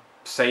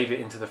save it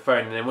into the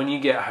phone, and then when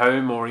you get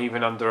home or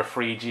even under a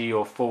 3G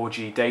or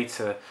 4G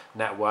data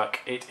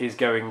network, it is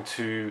going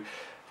to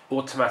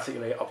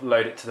automatically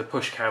upload it to the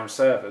PushCam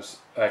servers,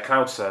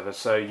 cloud servers,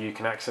 so you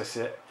can access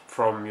it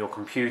from your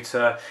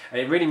computer, and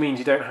it really means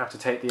you don't have to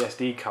take the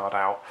SD card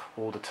out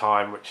all the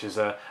time, which is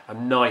a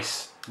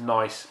nice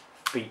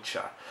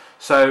feature.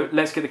 So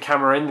let's get the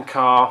camera in the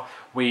car.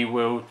 We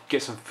will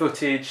get some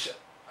footage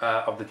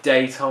of the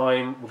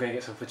daytime. We're going to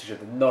get some footage of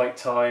the night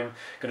time.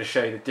 Going to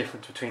show you the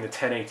difference between the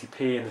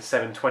 1080p and the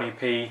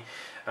 720p.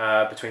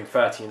 Between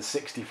 30 and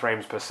 60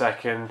 frames per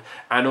second,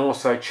 and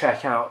also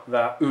check out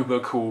that uber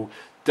cool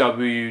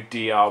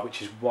WDR,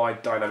 which is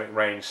wide dynamic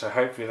range. So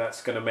hopefully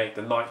that's going to make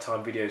the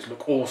nighttime videos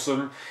look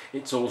awesome.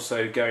 It's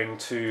also going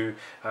to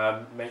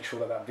make sure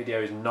that that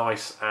video is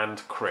nice and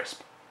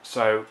crisp.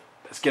 So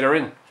let's get her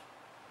in.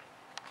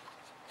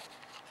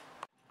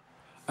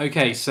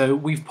 Okay, so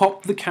we've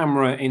popped the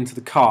camera into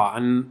the car,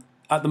 and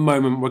at the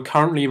moment we're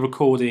currently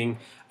recording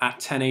at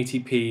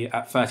 1080p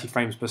at 30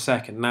 frames per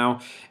second.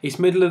 Now, it's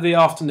middle of the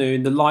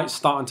afternoon, the light's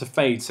starting to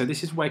fade, so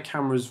this is where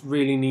cameras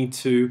really need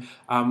to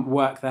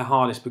work their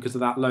hardest because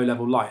of that low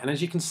level light. And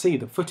as you can see,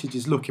 the footage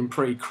is looking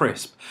pretty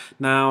crisp.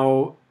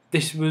 Now,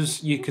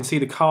 you can see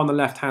the car on the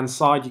left hand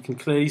side, you can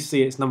clearly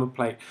see its number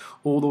plate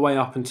all the way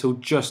up until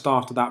just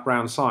after that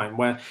brown sign,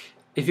 where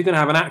if you're going to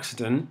have an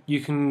accident,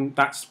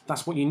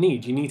 that's what you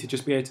need. You need to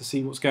just be able to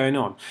see what's going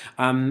on.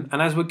 And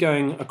as we're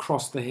going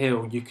across the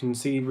hill, you can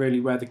see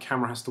really where the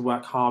camera has to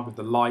work hard with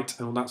the light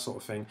and all that sort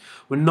of thing.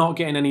 We're not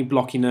getting any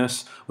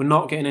blockiness. We're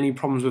not getting any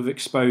problems with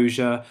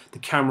exposure. The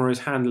camera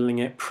is handling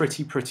it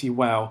pretty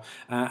well.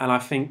 And I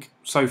think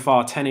so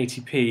far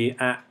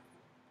 1080p at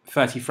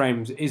 30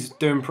 frames is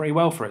doing pretty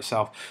well for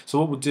itself. So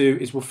what we'll do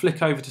is we'll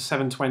flick over to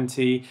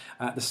 720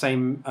 at the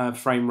same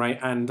frame rate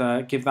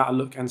and give that a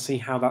look and see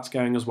how that's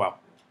going as well.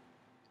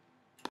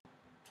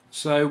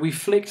 So we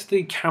flicked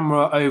the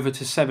camera over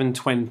to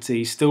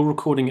 720, still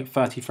recording at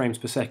 30 frames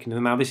per second,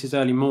 and now this is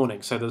early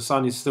morning, so the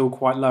sun is still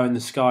quite low in the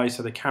sky,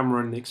 so the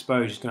camera and the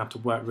exposure is going to have to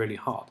work really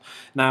hard.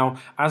 Now,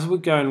 as we're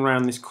going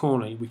around this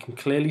corner, we can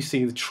clearly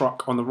see the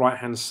truck on the right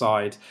hand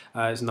side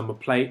as number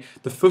plate.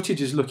 The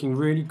footage is looking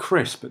really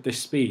crisp at this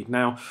speed.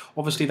 Now,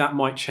 obviously that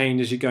might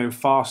change as you're going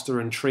faster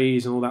and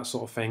trees and all that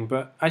sort of thing,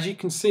 but as you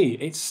can see,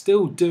 it's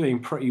still doing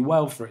pretty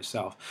well for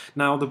itself.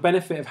 Now, the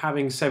benefit of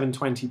having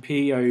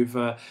 720p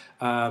over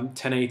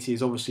 1080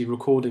 is obviously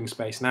recording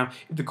space. Now,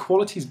 if the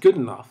quality is good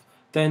enough,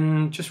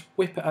 then just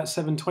whip it at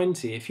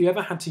 720. If you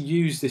ever had to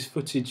use this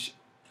footage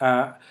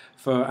for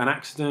an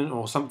accident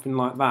or something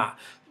like that,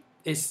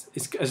 it's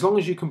as long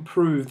as you can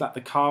prove that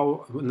the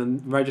car and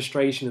the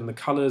registration and the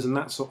colours and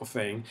that sort of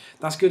thing,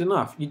 that's good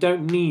enough. You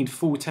don't need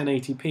full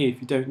 1080p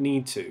if you don't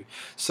need to.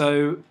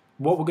 So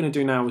what we're going to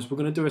do now is we're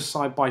going to do a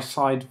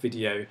side-by-side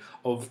video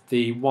of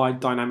the wide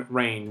dynamic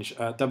range,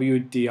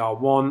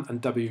 WDR1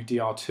 and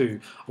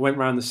WDR2. I went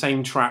around the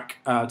same track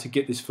to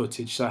get this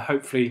footage, so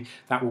hopefully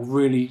that will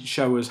really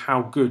show us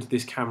how good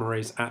this camera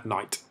is at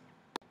night.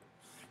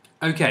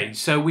 Okay,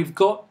 so we've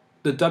got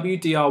the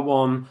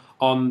WDR1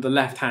 on the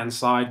left-hand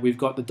side, we've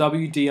got the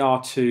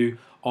WDR2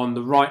 on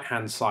the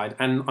right-hand side,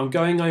 and I'm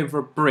going over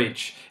a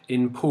bridge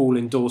in Poole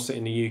in Dorset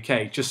in the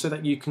UK, just so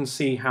that you can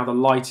see how the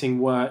lighting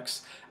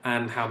works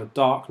and how the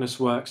darkness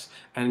works,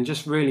 and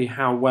just really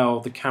how well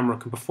the camera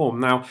can perform.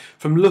 Now,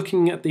 from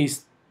looking at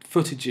these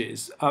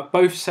footages,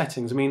 both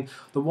settings, I mean,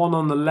 the one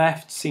on the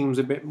left seems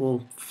a bit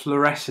more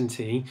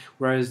fluorescent-y,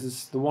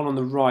 whereas the one on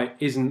the right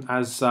isn't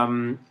as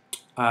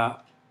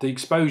the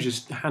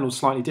exposure's handled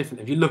slightly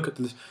different. If you look at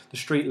the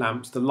street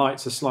lamps, the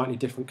lights are slightly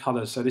different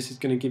colours, so this is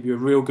going to give you a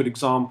real good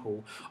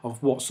example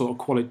of what sort of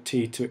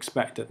quality to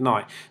expect at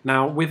night.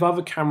 Now, with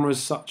other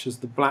cameras such as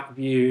the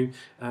Blackview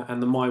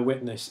and the My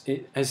Witness,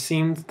 it has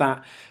seemed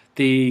that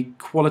the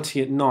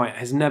quality at night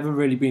has never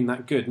really been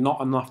that good,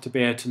 not enough to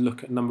be able to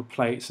look at number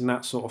plates and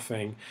that sort of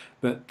thing.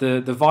 But the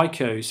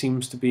Vico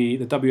seems to be,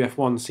 the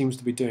WF-1 seems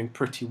to be doing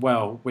pretty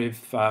well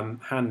with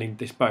handling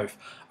this both.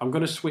 I'm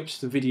going to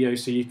switch the video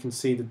so you can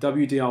see the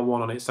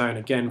WDR1 on its own,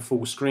 again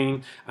full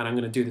screen, and I'm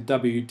going to do the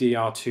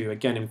WDR2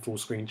 again in full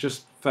screen,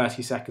 just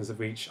 30 seconds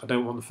of each. I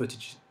don't want the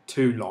footage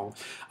too long.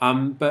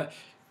 But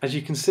as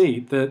you can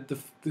see,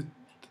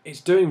 it's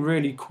doing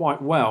really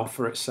quite well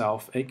for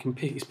itself.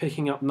 It's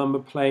picking up number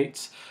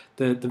plates.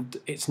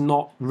 It's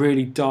not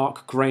really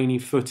dark, grainy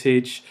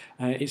footage.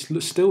 It's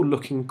still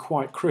looking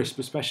quite crisp,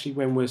 especially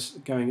when we're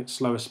going at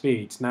slower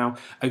speeds. Now,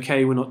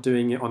 okay, we're not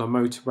doing it on a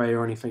motorway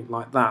or anything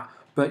like that,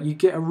 but you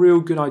get a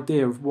real good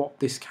idea of what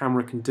this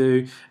camera can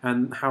do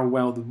and how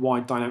well the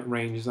wide dynamic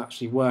range is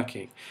actually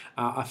working.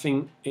 I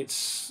think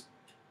it's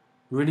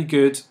really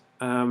good.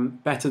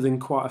 Better than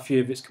quite a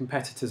few of its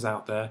competitors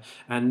out there,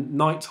 and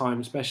nighttime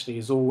especially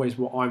is always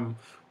what I'm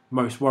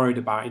most worried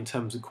about in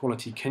terms of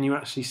quality. Can you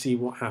actually see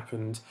what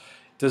happened?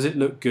 Does it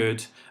look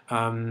good?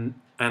 And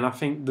I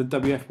think the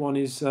WF-1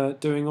 is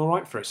doing all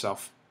right for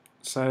itself.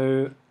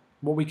 So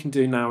what we can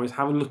do now is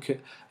have a look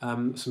at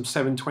some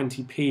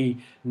 720p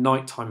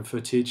nighttime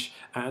footage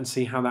and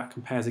see how that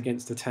compares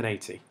against the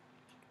 1080.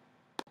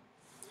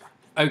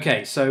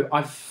 Okay, so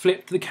I've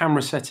flipped the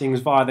camera settings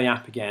via the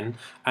app again,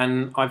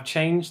 and I've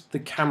changed the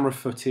camera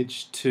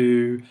footage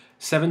to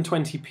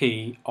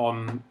 720p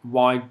on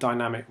wide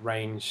dynamic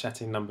range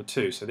setting number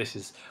 2. So this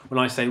is, when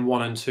I say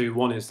 1 and 2,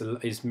 1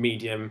 is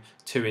medium,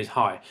 2 is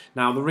high.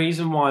 Now the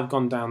reason why I've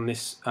gone down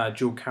this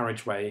dual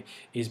carriageway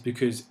is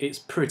because it's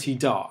pretty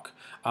dark.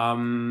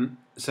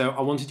 So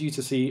I wanted you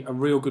to see a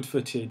real good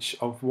footage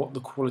of what the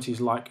quality is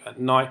like at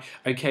night.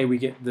 Okay, we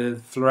get the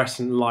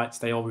fluorescent lights,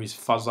 they always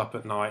fuzz up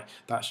at night,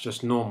 that's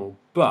just normal.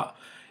 But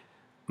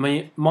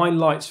my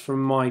lights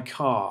from my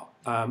car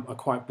are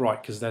quite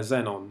bright because they're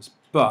xenons,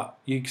 but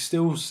you're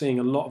still seeing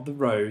a lot of the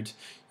road.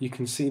 You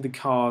can see the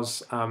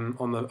cars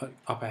on the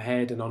up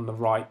ahead and on the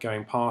right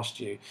going past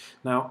you.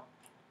 Now,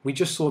 we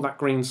just saw that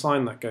green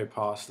sign that go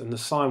past, and the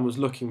sign was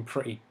looking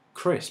pretty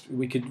crisp.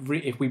 We could,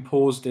 if we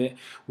paused it,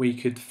 we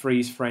could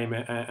freeze frame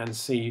it and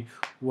see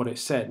what it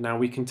said. Now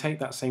we can take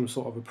that same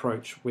sort of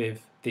approach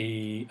with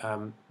the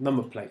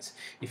number plates.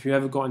 If you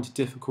ever got into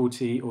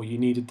difficulty or you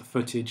needed the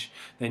footage,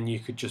 then you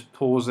could just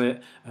pause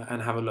it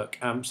and have a look.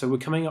 So we're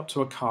coming up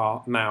to a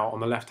car now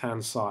on the left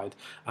hand side.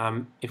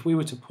 If we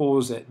were to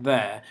pause it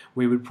there,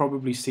 we would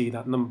probably see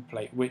that number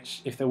plate,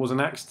 which if there was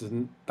an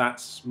accident,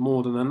 that's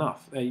more than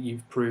enough.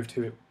 You've proved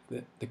who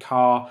the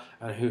car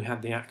and who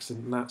had the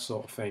accident and that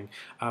sort of thing.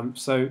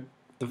 So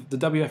the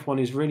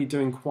WF-1 is really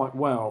doing quite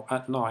well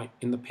at night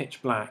in the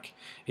pitch black.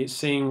 It's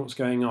seeing what's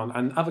going on.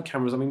 And other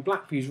cameras, I mean,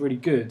 Blackview is really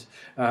good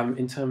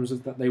in terms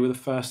of that they were the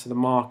first to the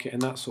market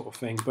and that sort of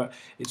thing, but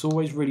it's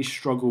always really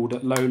struggled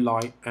at low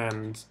light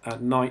and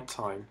at night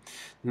time.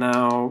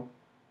 Now,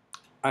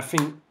 I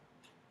think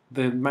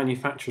the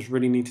manufacturers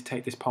really need to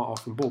take this part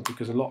off on board,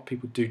 because a lot of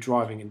people do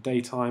driving in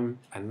daytime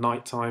and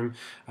nighttime.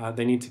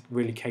 They need to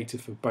really cater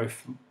for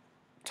both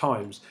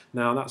times.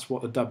 Now that's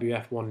what the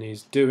WF-1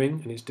 is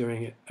doing, and it's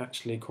doing it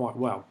actually quite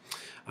well.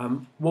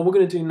 What we're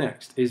going to do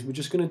next is we're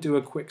just going to do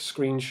a quick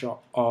screenshot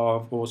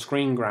of, or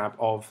screen grab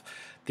of,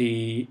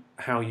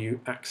 how you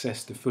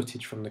access the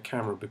footage from the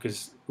camera,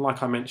 because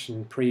like I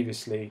mentioned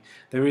previously,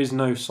 there is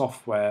no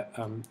software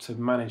to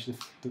manage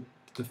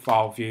the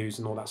file views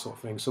and all that sort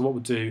of thing. So what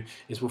we'll do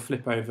is we'll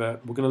flip over,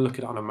 we're going to look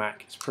at it on a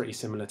Mac. It's pretty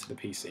similar to the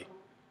PC.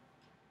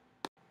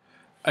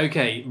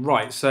 Okay,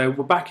 right, so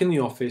we're back in the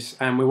office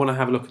and we want to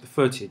have a look at the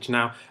footage.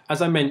 Now,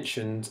 as I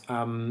mentioned,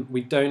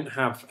 we don't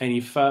have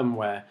any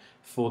firmware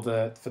for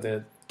the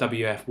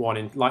WF-1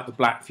 in, like the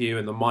Blackview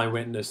and the My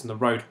Witness and the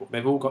Roadhawk.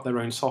 They've all got their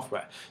own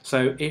software.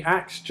 So it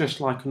acts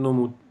just like a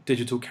normal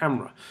digital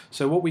camera.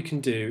 So what we can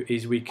do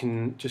is we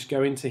can just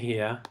go into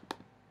here,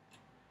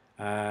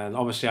 and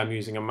obviously I'm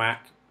using a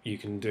Mac, you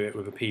can do it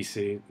with a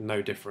PC,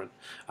 no different.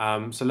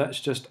 So let's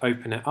just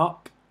open it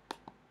up.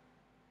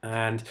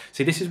 And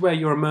see, this is where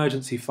your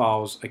emergency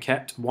files are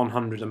kept,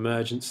 100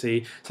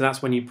 emergency. So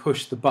that's when you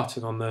push the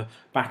button on the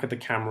back of the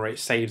camera, it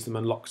saves them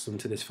and locks them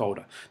to this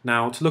folder.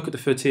 Now, to look at the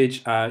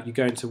footage, you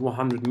go into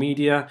 100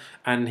 media,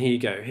 and here you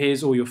go.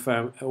 Here's all your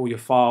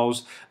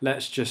files.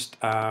 Let's just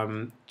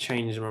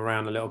change them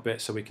around a little bit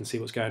so we can see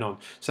what's going on.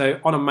 So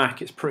on a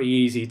Mac, it's pretty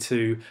easy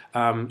to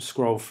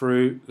scroll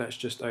through. Let's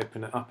just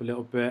open it up a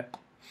little bit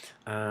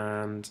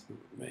and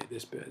make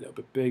this bit a little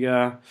bit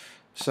bigger.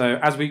 So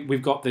as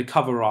we've got the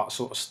cover art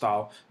sort of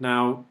style.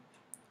 Now,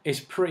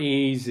 it's pretty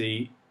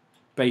easy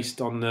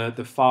based on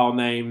the file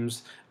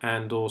names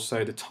and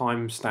also the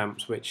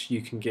timestamps, which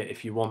you can get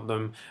if you want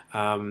them.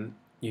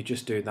 You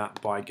just do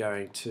that by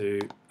going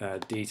to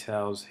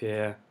details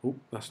here. Oh,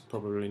 that's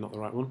probably not the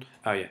right one.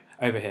 Oh yeah,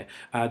 over here.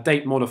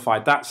 Date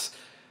modified. That's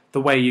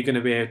the way you're going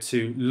to be able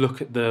to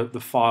look at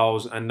the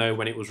files and know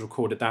when it was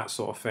recorded, that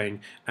sort of thing.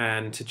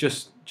 And to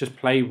just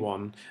play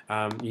one,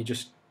 you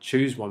just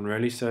choose one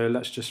really. So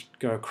let's just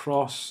go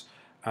across.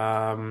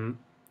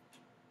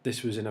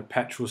 This was in a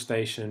petrol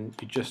station.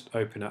 You just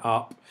open it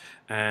up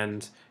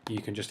and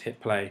you can just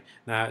hit play.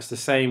 Now it's the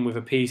same with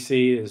a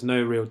PC. There's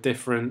no real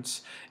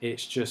difference.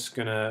 It's just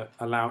gonna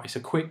allow, it's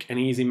a quick and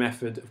easy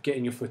method of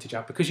getting your footage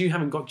out. Because you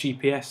haven't got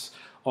GPS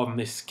on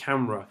this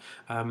camera,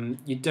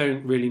 you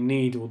don't really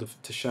need all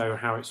to show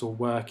how it's all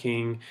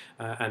working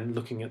and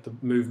looking at the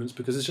movements,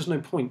 because there's just no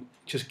point.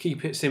 Just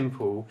keep it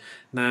simple.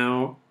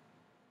 Now,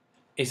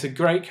 it's a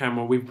great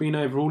camera. We've been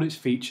over all its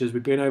features.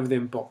 We've been over the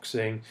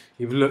unboxing.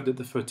 You've looked at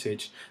the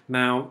footage.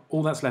 Now,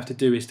 all that's left to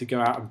do is to go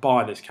out and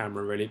buy this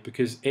camera, really,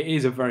 because it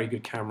is a very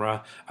good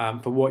camera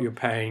for what you're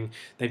paying.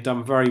 They've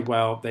done very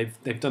well.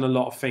 They've done a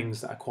lot of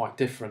things that are quite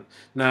different.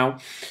 Now,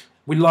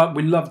 we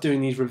love doing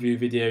these review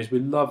videos. We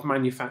love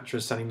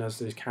manufacturers sending us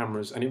those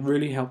cameras, and it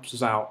really helps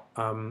us out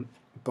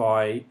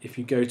by, if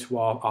you go to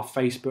our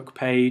Facebook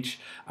page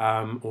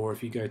or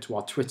if you go to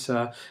our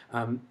Twitter,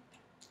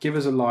 give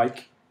us a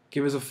like,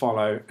 give us a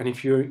follow, and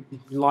if you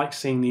like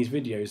seeing these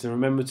videos, then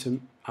remember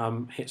to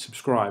hit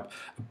subscribe.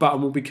 A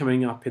button will be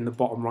coming up in the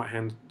bottom right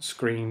hand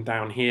screen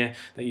down here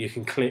that you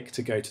can click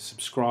to go to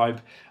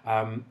subscribe.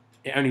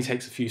 It only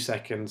takes a few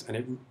seconds and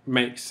it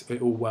makes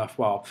it all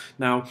worthwhile.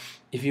 Now,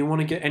 if you want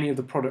to get any of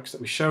the products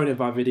that we show in any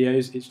of our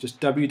videos, it's just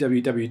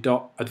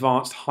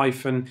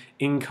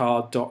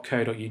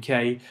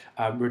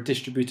www.advanced-incard.co.uk. We're a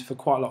distributor for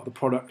quite a lot of the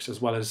products,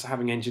 as well as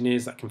having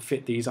engineers that can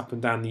fit these up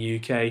and down the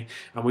UK.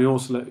 And we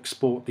also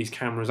export these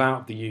cameras out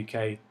of the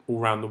UK all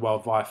around the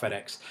world via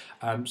FedEx.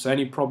 So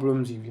any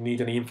problems, if you need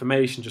any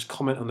information, just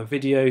comment on the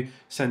video,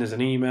 send us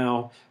an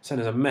email,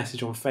 send us a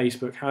message on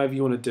Facebook, however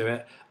you want to do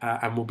it,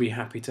 and we'll be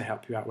happy to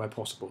help you out where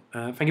possible.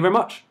 Thank you very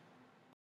much.